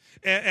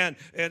 And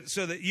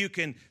so that you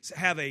can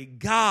have a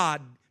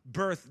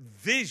God-birthed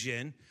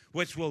vision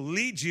which will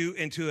lead you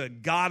into a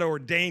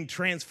God-ordained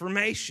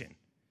transformation.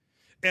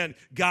 And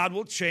God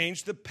will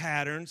change the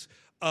patterns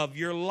of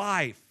your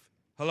life.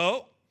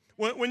 Hello?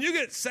 When you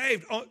get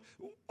saved,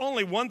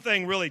 only one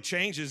thing really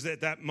changes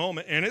at that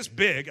moment, and it's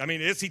big. I mean,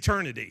 it's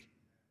eternity.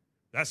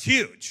 That's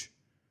huge.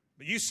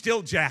 But you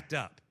still jacked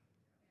up,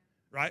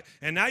 right?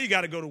 And now you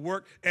got to go to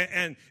work,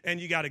 and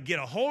you got to get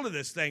a hold of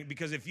this thing,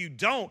 because if you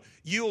don't,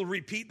 you'll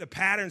repeat the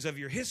patterns of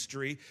your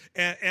history,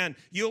 and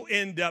you'll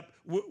end up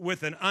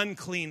with an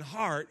unclean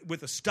heart,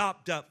 with a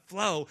stopped-up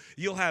flow.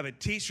 You'll have a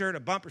T-shirt,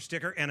 a bumper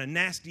sticker, and a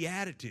nasty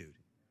attitude.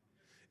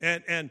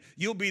 And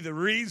you'll be the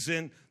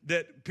reason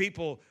that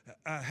people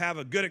have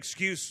a good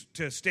excuse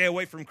to stay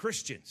away from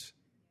Christians,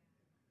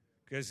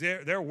 because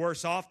they're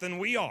worse off than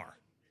we are.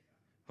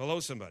 Hello,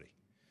 somebody.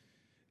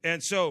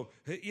 And so,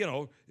 you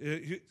know,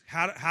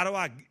 how do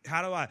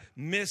I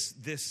miss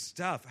this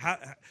stuff?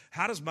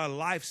 How does my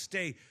life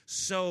stay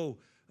so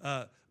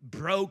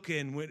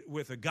broken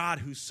with a God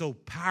who's so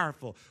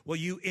powerful? Well,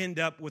 you end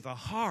up with a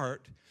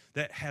heart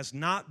that has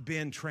not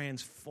been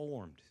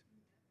transformed.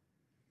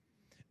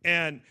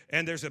 And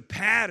there's a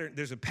pattern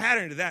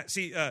to that.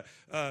 See,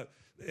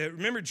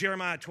 remember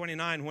Jeremiah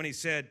 29 when he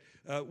said,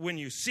 when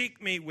you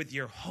seek me with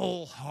your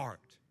whole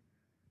heart,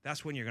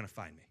 that's when you're going to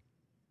find me.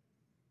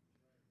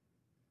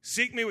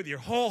 Seek me with your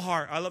whole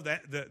heart. I love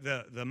that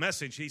the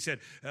message. He said,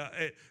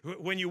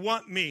 when you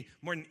want me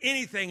more than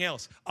anything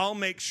else, I'll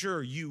make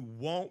sure you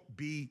won't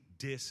be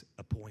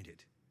disappointed.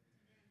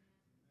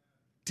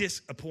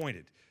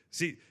 Disappointed.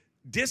 See,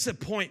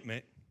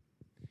 disappointment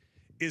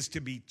is to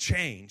be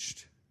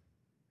changed,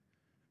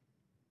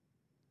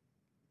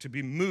 to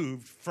be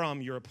moved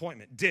from your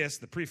appointment.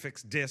 The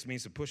prefix dis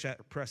means to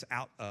press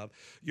out of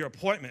your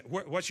appointment.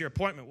 What's your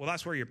appointment? Well,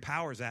 that's where your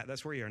power's at.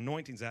 That's where your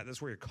anointing's at. That's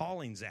where your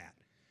calling's at.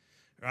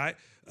 Right?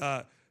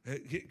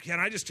 Can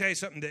I just tell you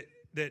something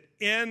that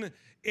in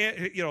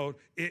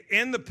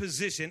the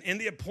position, in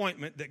the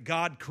appointment that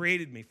God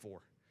created me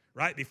for,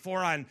 right? Before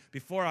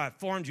I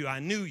formed you, I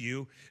knew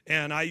you,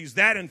 and I used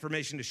that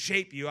information to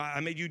shape you. I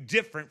made you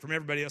different from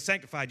everybody else,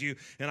 sanctified you,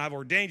 and I've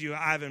ordained you.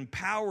 I've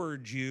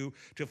empowered you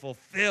to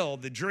fulfill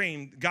the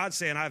dream. God's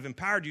saying, I've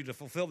empowered you to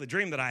fulfill the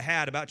dream that I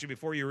had about you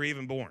before you were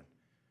even born,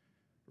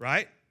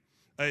 right?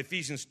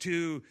 Ephesians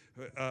 2,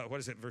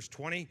 verse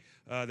 20,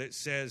 that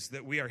says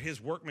that we are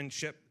his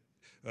workmanship,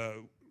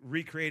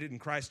 recreated in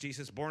Christ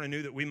Jesus, born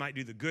anew that we might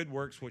do the good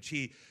works which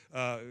he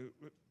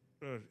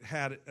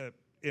had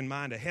in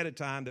mind ahead of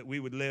time, that we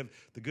would live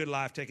the good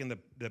life, taking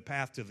the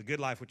path to the good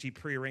life which he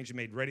prearranged and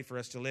made ready for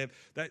us to live.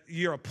 That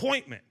your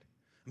appointment,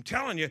 I'm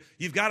telling you,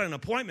 you've got an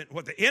appointment.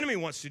 What the enemy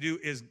wants to do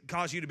is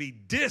cause you to be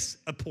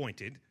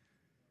disappointed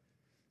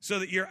so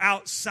that you're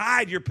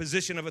outside your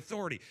position of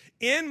authority.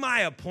 In my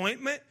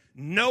appointment,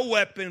 no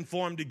weapon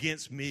formed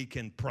against me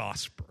can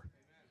prosper.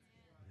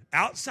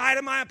 Outside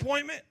of my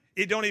appointment,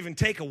 it don't even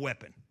take a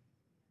weapon.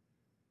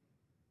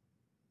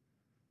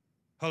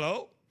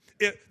 Hello?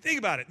 Think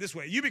about it this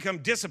way. You become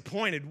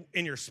disappointed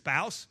in your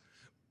spouse.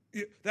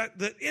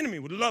 The enemy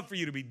would love for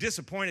you to be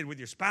disappointed with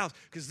your spouse,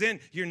 because then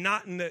you're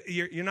not in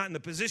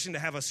the position to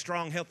have a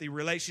strong, healthy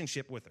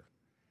relationship with her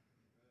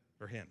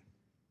or him,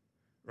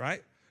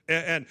 right?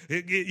 And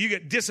you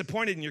get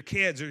disappointed in your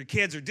kids, or your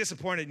kids are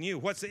disappointed in you.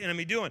 What's the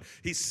enemy doing?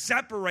 He's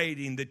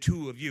separating the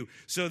two of you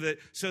so that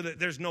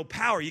there's no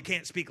power. You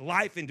can't speak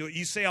life into it.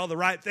 You say all the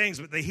right things,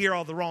 but they hear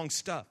all the wrong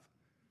stuff.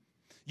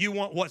 You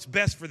want what's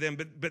best for them,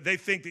 but they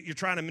think that you're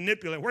trying to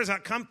manipulate. Where does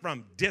that come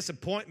from?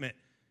 Disappointment,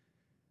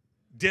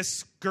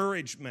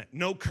 discouragement,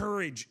 no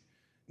courage,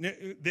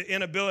 the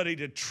inability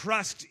to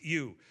trust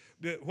you.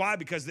 Why?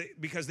 Because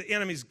the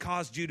enemy's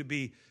caused you to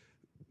be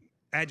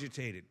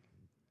agitated.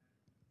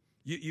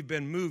 You've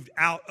been moved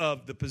out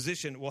of the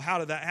position. Well, how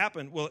did that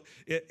happen? Well,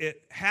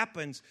 it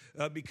happens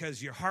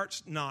because your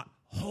heart's not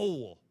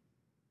whole.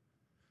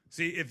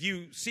 See, if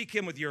you seek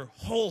him with your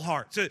whole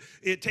heart, so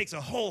it takes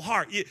a whole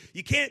heart.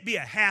 You can't be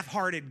a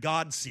half-hearted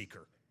God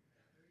seeker.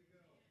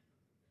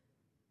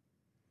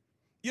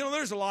 You know,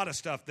 there's a lot of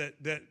stuff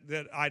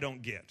that I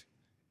don't get.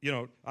 You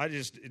know,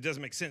 it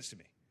doesn't make sense to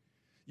me.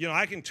 You know,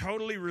 I can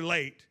totally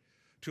relate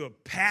to a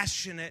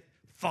passionate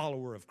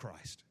follower of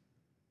Christ.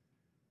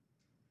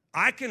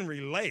 I can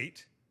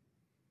relate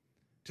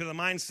to the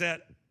mindset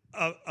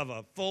of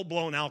a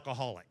full-blown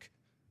alcoholic.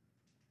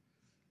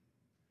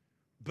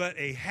 But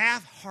a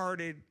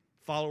half-hearted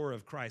follower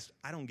of Christ,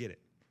 I don't get it.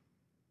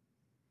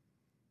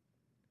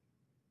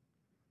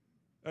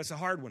 That's a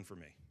hard one for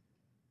me,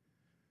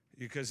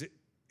 because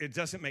it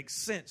doesn't make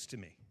sense to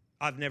me.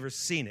 I've never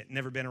seen it,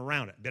 never been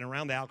around it. Been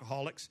around the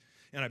alcoholics,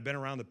 and I've been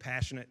around the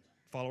passionate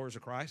followers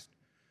of Christ.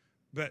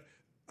 But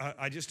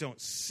I just don't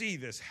see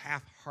this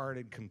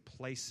half-hearted,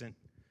 complacent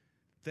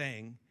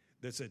thing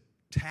that's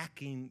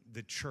attacking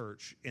the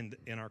church in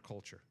our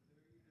culture.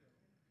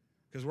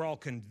 Because we're all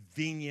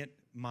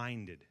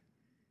convenient-minded,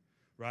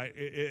 right?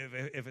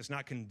 If it's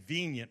not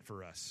convenient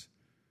for us,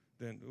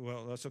 then,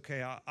 well, that's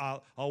okay.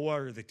 I'll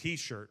wear the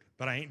T-shirt,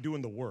 but I ain't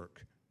doing the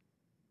work.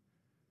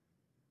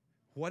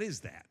 What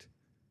is that?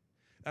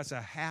 That's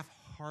a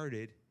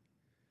half-hearted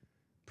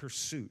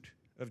pursuit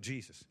of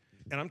Jesus.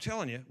 And I'm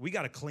telling you, we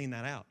got to clean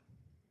that out.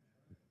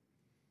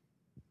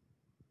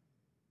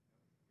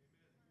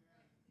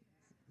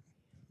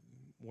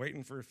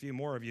 Waiting for a few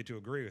more of you to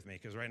agree with me,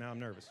 because right now I'm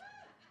nervous.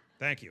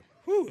 Thank you.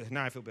 Whew,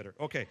 now I feel better.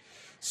 Okay,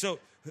 so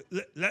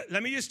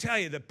let me just tell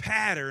you the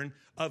pattern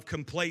of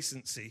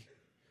complacency.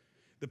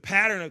 The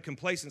pattern of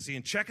complacency,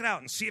 and check it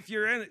out and see if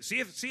you're in it. See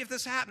if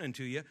this is happening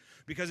to you,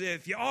 because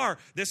if you are,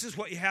 this is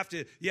what you have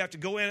to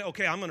go in.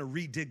 Okay, I'm going to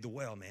redig the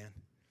well, man.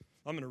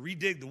 I'm going to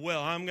redig the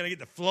well. I'm going to get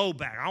the flow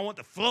back. I want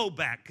the flow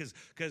back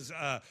because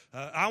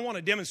I want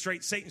to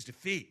demonstrate Satan's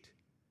defeat,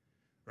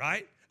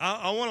 right?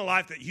 I want a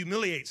life that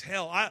humiliates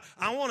hell.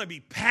 I want to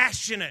be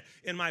passionate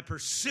in my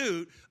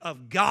pursuit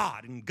of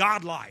God and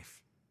God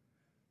life.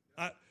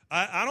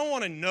 I don't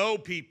want to know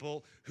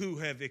people who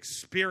have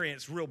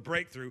experienced real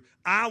breakthrough.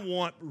 I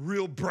want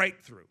real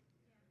breakthrough,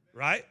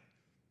 right?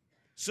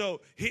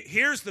 So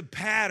here's the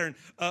pattern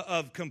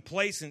of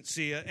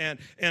complacency, and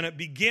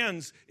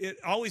it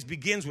always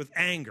begins with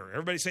anger.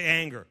 Everybody say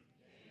anger.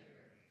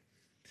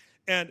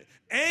 And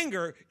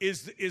anger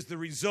is the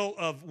result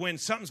of when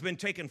something's been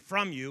taken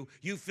from you,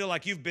 you feel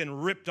like you've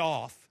been ripped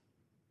off.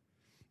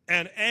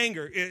 And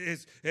anger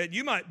is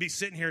you might be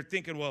sitting here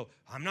thinking, well,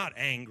 I'm not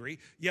angry.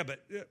 Yeah,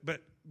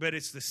 but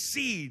it's the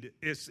seed.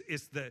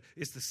 It's the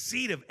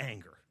seed of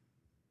anger.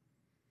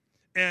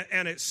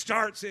 And it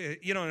starts, and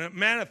it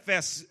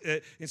manifests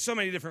in so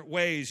many different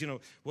ways.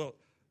 Well,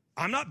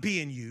 I'm not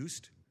being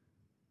used.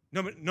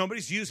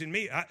 Nobody's using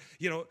me.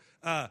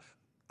 I'm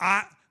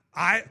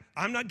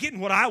not getting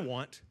what I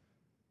want.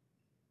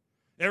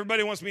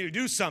 Everybody wants me to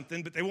do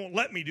something, but they won't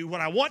let me do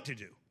what I want to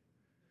do.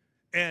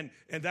 And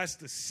that's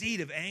the seed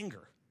of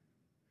anger.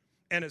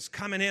 And it's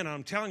coming in, and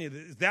I'm telling you,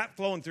 that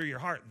flowing through your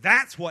heart,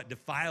 that's what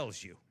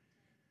defiles you.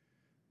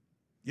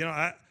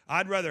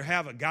 I'd rather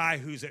have a guy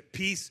who's at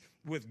peace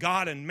with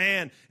God and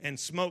man and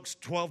smokes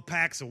 12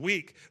 packs a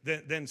week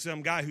than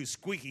some guy who's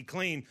squeaky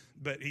clean,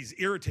 but he's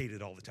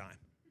irritated all the time.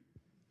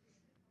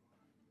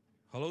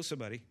 Hello,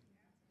 somebody.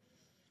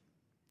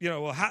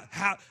 Well,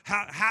 how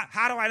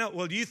do I know?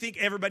 Well, do you think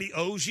everybody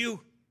owes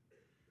you?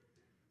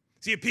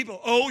 See, if people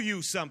owe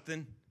you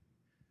something,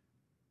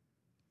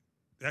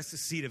 that's the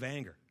seed of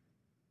anger.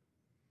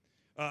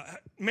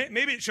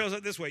 Maybe it shows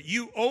up this way.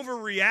 You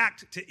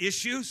overreact to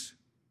issues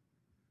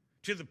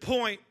to the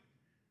point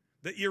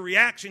that your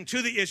reaction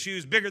to the issue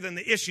is bigger than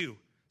the issue.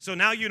 So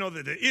now you know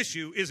that the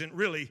issue isn't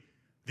really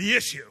the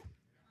issue.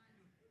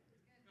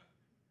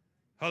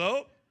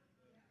 Hello?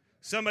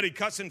 Somebody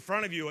cuts in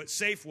front of you at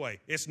Safeway.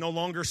 It's no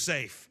longer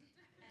safe.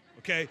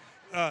 Okay?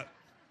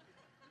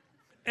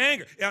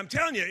 Anger. I'm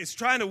telling you, it's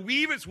trying to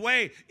weave its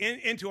way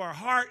into our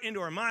heart,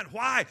 into our mind.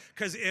 Why?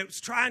 Because it's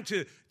trying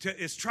to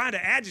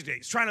agitate.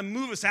 It's trying to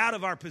move us out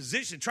of our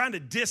position, trying to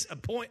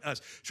disappoint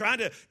us, trying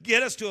to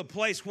get us to a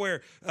place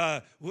where,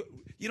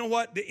 you know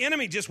what? The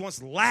enemy just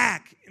wants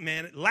lack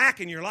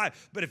in your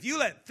life. But if you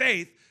let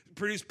faith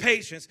produce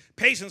patience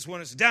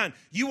when it's done,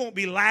 you won't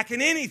be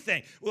lacking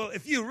anything. Well,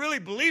 if you really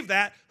believe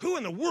that, who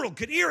in the world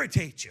could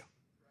irritate you?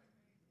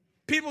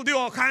 People do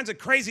all kinds of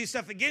crazy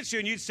stuff against you,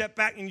 and you'd step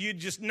back and you'd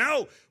just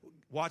know,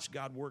 watch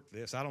God work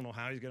this. I don't know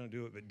how he's going to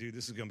do it, but dude,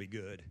 this is going to be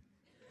good.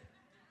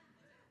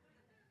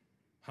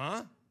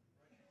 Huh?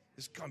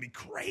 This is going to be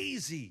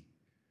crazy.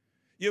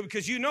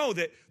 Because you know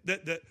that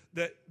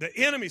the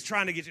enemy's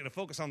trying to get you to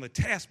focus on the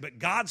test, but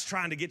God's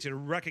trying to get you to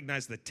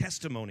recognize the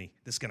testimony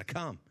that's going to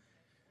come.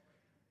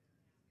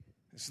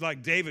 It's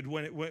like David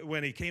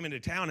when he came into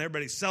town,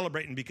 everybody's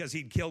celebrating because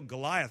he'd killed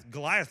Goliath.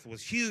 Goliath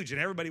was huge, and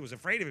everybody was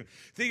afraid of him.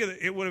 Think of it,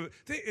 it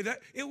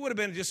would have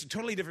been just a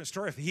totally different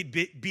story if he'd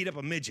beat up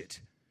a midget.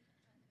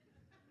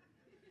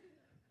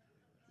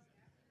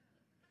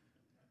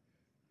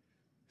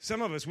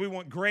 Some of us, we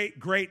want great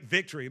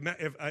victory.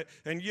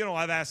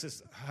 I've asked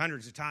this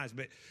hundreds of times,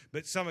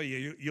 but some of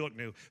you look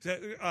new.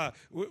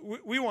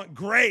 We want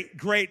great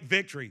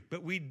victory,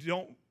 but we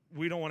don't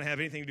want to have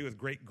anything to do with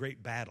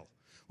great battle.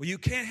 Well, you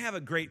can't have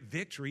a great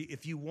victory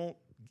if you won't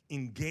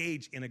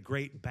engage in a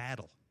great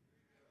battle.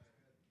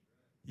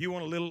 You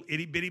want a little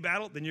itty-bitty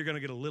battle, then you're going to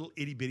get a little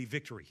itty-bitty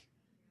victory,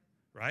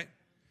 right?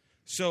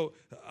 So,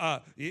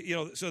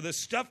 so this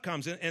stuff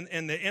comes in,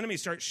 and the enemy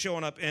starts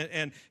showing up,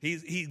 and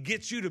he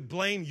gets you to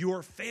blame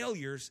your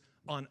failures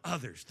on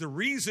others. The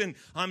reason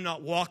I'm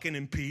not walking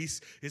in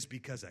peace is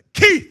because of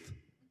Keith.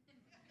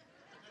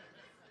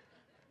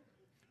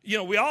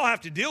 We all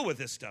have to deal with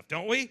this stuff,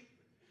 don't we?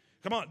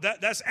 Come on,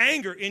 that's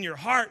anger in your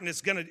heart, and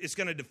it's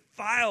gonna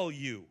defile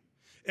you.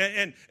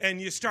 And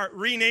you start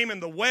renaming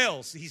the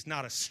wells. He's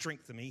not a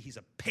strength to me. He's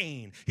a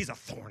pain. He's a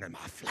thorn in my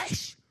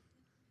flesh.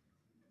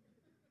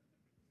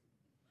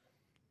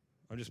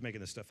 I'm just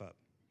making this stuff up.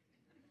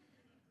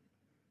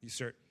 You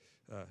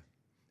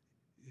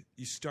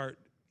start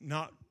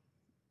not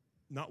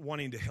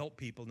wanting to help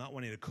people, not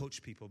wanting to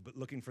coach people, but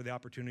looking for the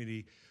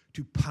opportunity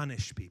to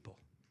punish people.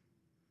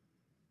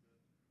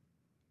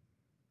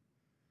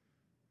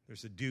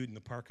 There's a dude in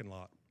the parking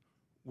lot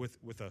with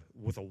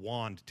a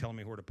wand telling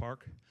me where to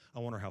park. I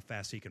wonder how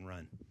fast he can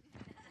run.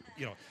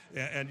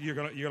 And you're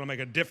gonna make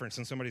a difference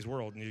in somebody's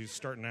world, and you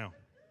start now.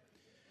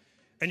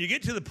 And you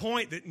get to the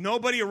point that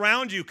nobody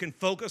around you can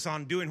focus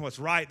on doing what's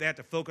right. They have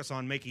to focus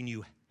on making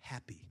you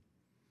happy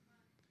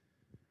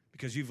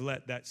because you've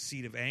let that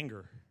seed of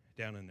anger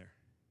down in there.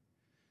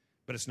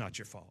 But it's not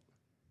your fault.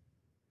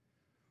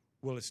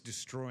 Well, it's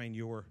destroying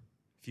your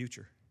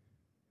future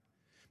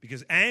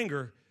because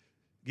anger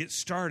gets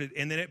started,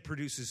 and then it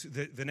produces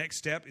the next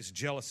step is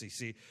jealousy.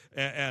 See,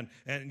 and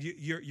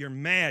you're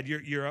mad,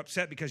 you're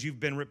upset because you've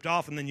been ripped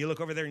off, and then you look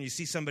over there and you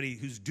see somebody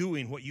who's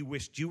doing what you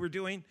wished you were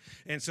doing,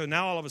 and so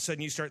now all of a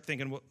sudden you start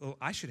thinking, well,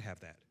 I should have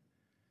that.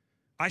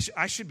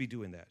 I should be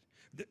doing that.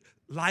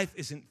 Life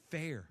isn't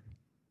fair.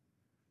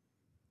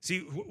 See,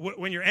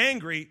 when you're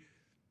angry,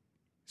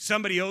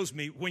 somebody owes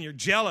me. When you're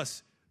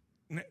jealous,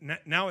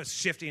 now it's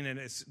shifting, and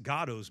it's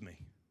God owes me.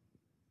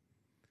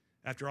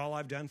 After all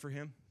I've done for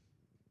him.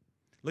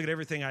 Look at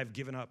everything I've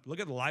given up. Look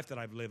at the life that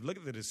I've lived. Look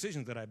at the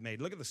decisions that I've made.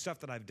 Look at the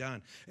stuff that I've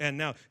done. And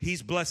now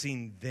he's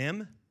blessing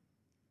them.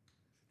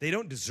 They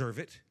don't deserve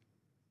it.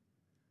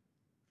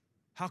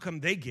 How come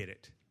they get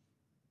it?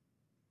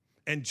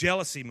 And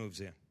jealousy moves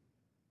in.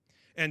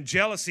 And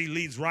jealousy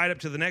leads right up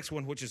to the next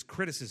one, which is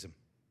criticism.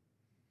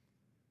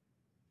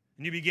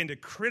 And you begin to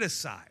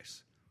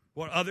criticize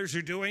what others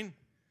are doing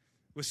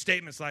with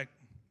statements like,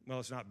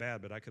 well, it's not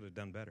bad, but I could have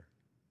done better.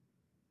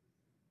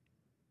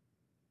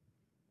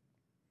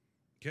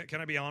 Can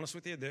I be honest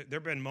with you? There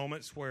have been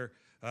moments where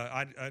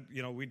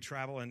we'd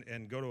travel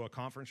and go to a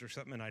conference or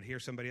something, and I'd hear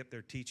somebody up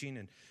there teaching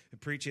and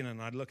preaching,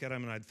 and I'd look at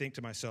them and I'd think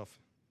to myself,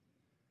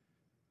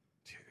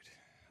 dude,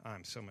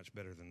 I'm so much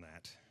better than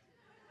that.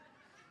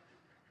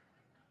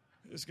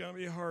 It's going to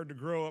be hard to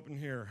grow up in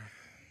here.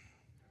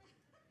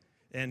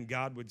 And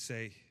God would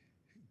say,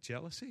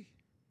 jealousy?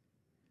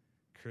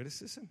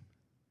 Criticism?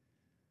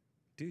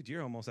 Dude,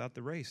 you're almost out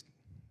the race.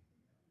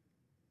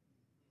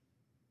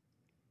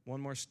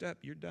 One more step,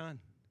 you're done.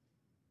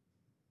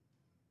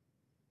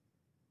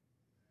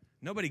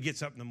 Nobody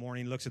gets up in the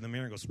morning, looks in the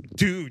mirror and goes,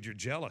 dude, you're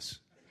jealous.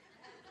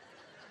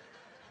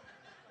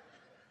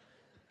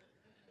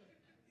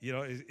 You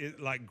know,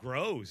 it like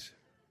grows.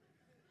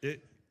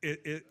 It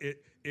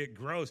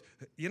grows.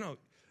 You know,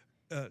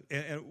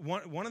 and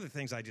one of the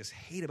things I just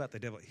hate about the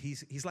devil,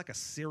 he's like a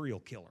serial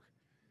killer.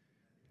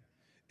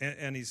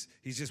 And he's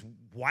just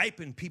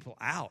wiping people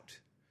out.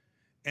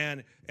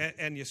 And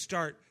you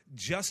start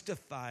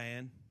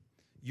justifying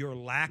your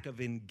lack of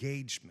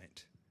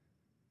engagement.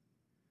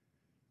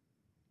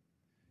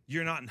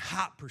 You're not in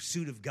hot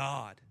pursuit of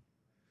God,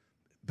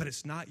 but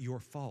it's not your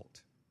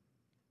fault.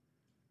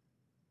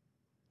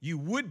 You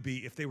would be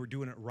if they were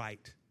doing it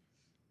right.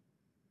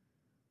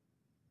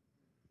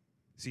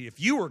 See,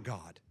 if you were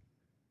God,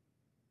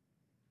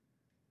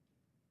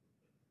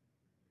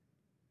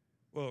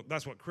 well,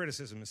 that's what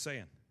criticism is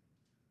saying.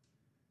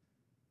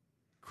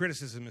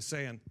 Criticism is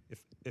saying,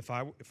 if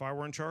I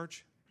were in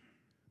charge,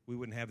 we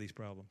wouldn't have these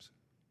problems.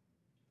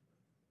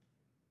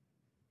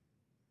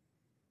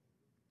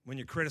 When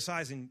you're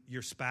criticizing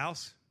your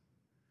spouse,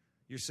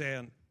 you're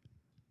saying,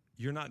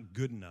 you're not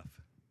good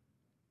enough.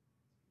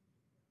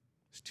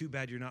 It's too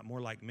bad you're not more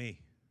like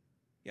me.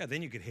 Yeah,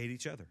 then you could hate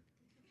each other.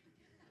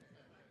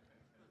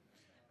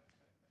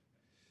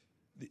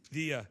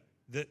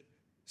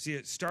 See,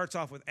 it starts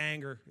off with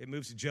anger, it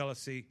moves to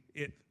jealousy,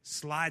 it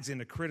slides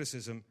into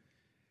criticism,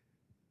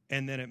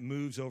 and then it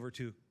moves over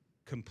to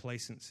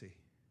complacency,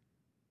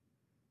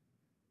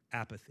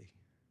 apathy.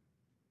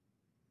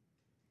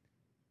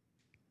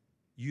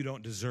 You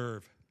don't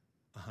deserve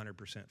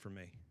 100% from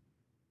me.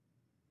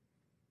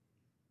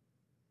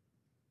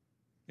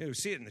 You know, we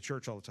see it in the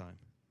church all the time.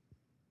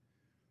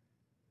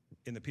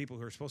 In the people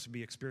who are supposed to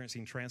be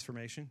experiencing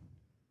transformation.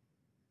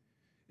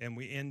 And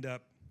we end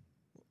up,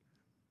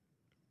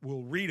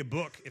 we'll read a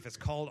book if it's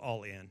called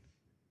All In.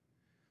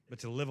 But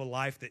to live a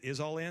life that is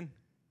all in,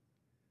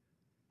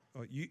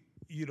 oh,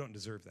 you don't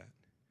deserve that.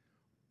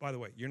 By the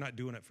way, you're not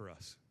doing it for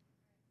us.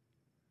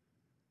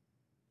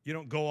 You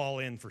don't go all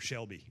in for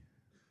Shelby.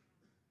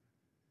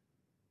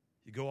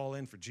 You go all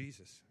in for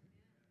Jesus.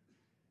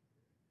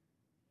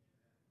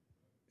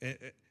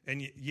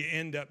 And you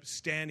end up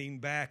standing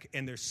back,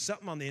 and there's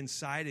something on the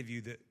inside of you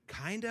that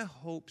kind of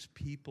hopes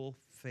people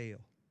fail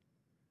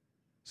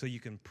so you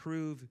can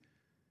prove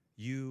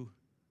you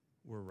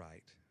were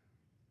right.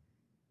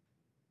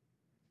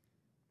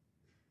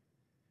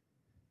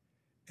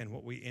 And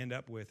what we end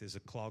up with is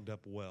a clogged up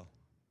well.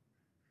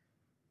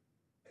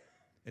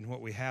 And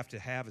what we have to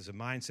have is a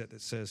mindset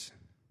that says,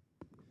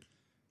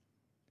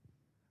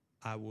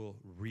 I will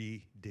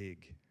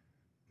re-dig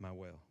my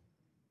well.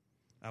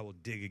 I will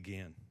dig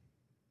again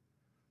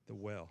the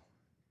well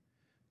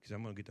because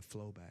I'm going to get the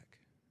flow back.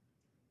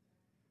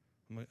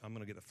 I'm going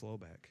to get the flow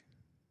back.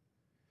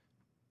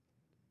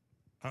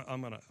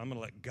 I'm going to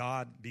let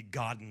God be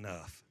God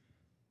enough.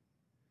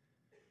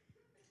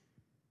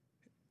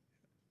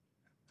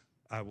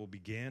 I will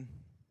begin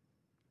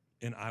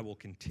and I will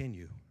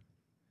continue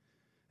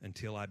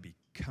until I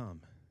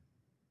become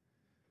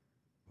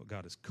what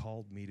God has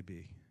called me to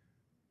be.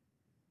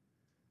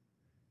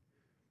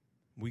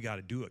 We got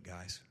to do it,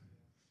 guys.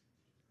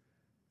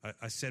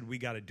 I said we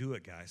got to do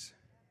it, guys.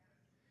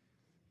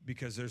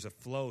 Because there's a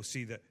flow.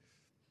 See, that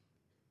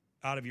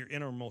out of your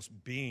innermost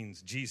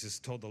beings, Jesus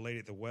told the lady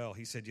at the well,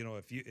 he said, you know,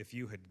 if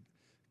you had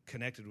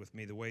connected with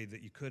me the way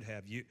that you could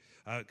have,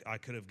 I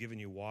could have given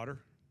you water,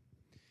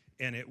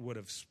 and it would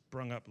have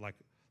sprung up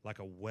like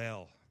a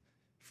well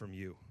from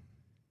you.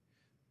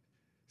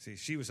 See,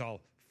 she was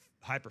all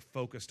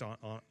hyper-focused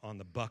on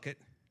the bucket,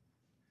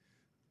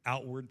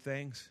 outward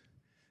things.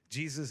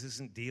 Jesus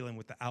isn't dealing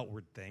with the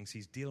outward things.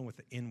 He's dealing with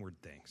the inward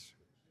things.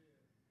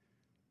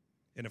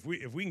 And if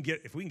we can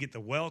get the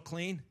well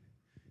clean,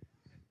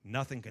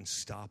 nothing can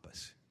stop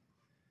us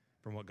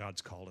from what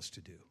God's called us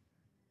to do.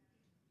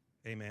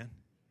 Amen.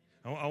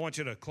 I want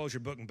you to close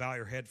your book and bow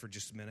your head for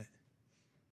just a minute.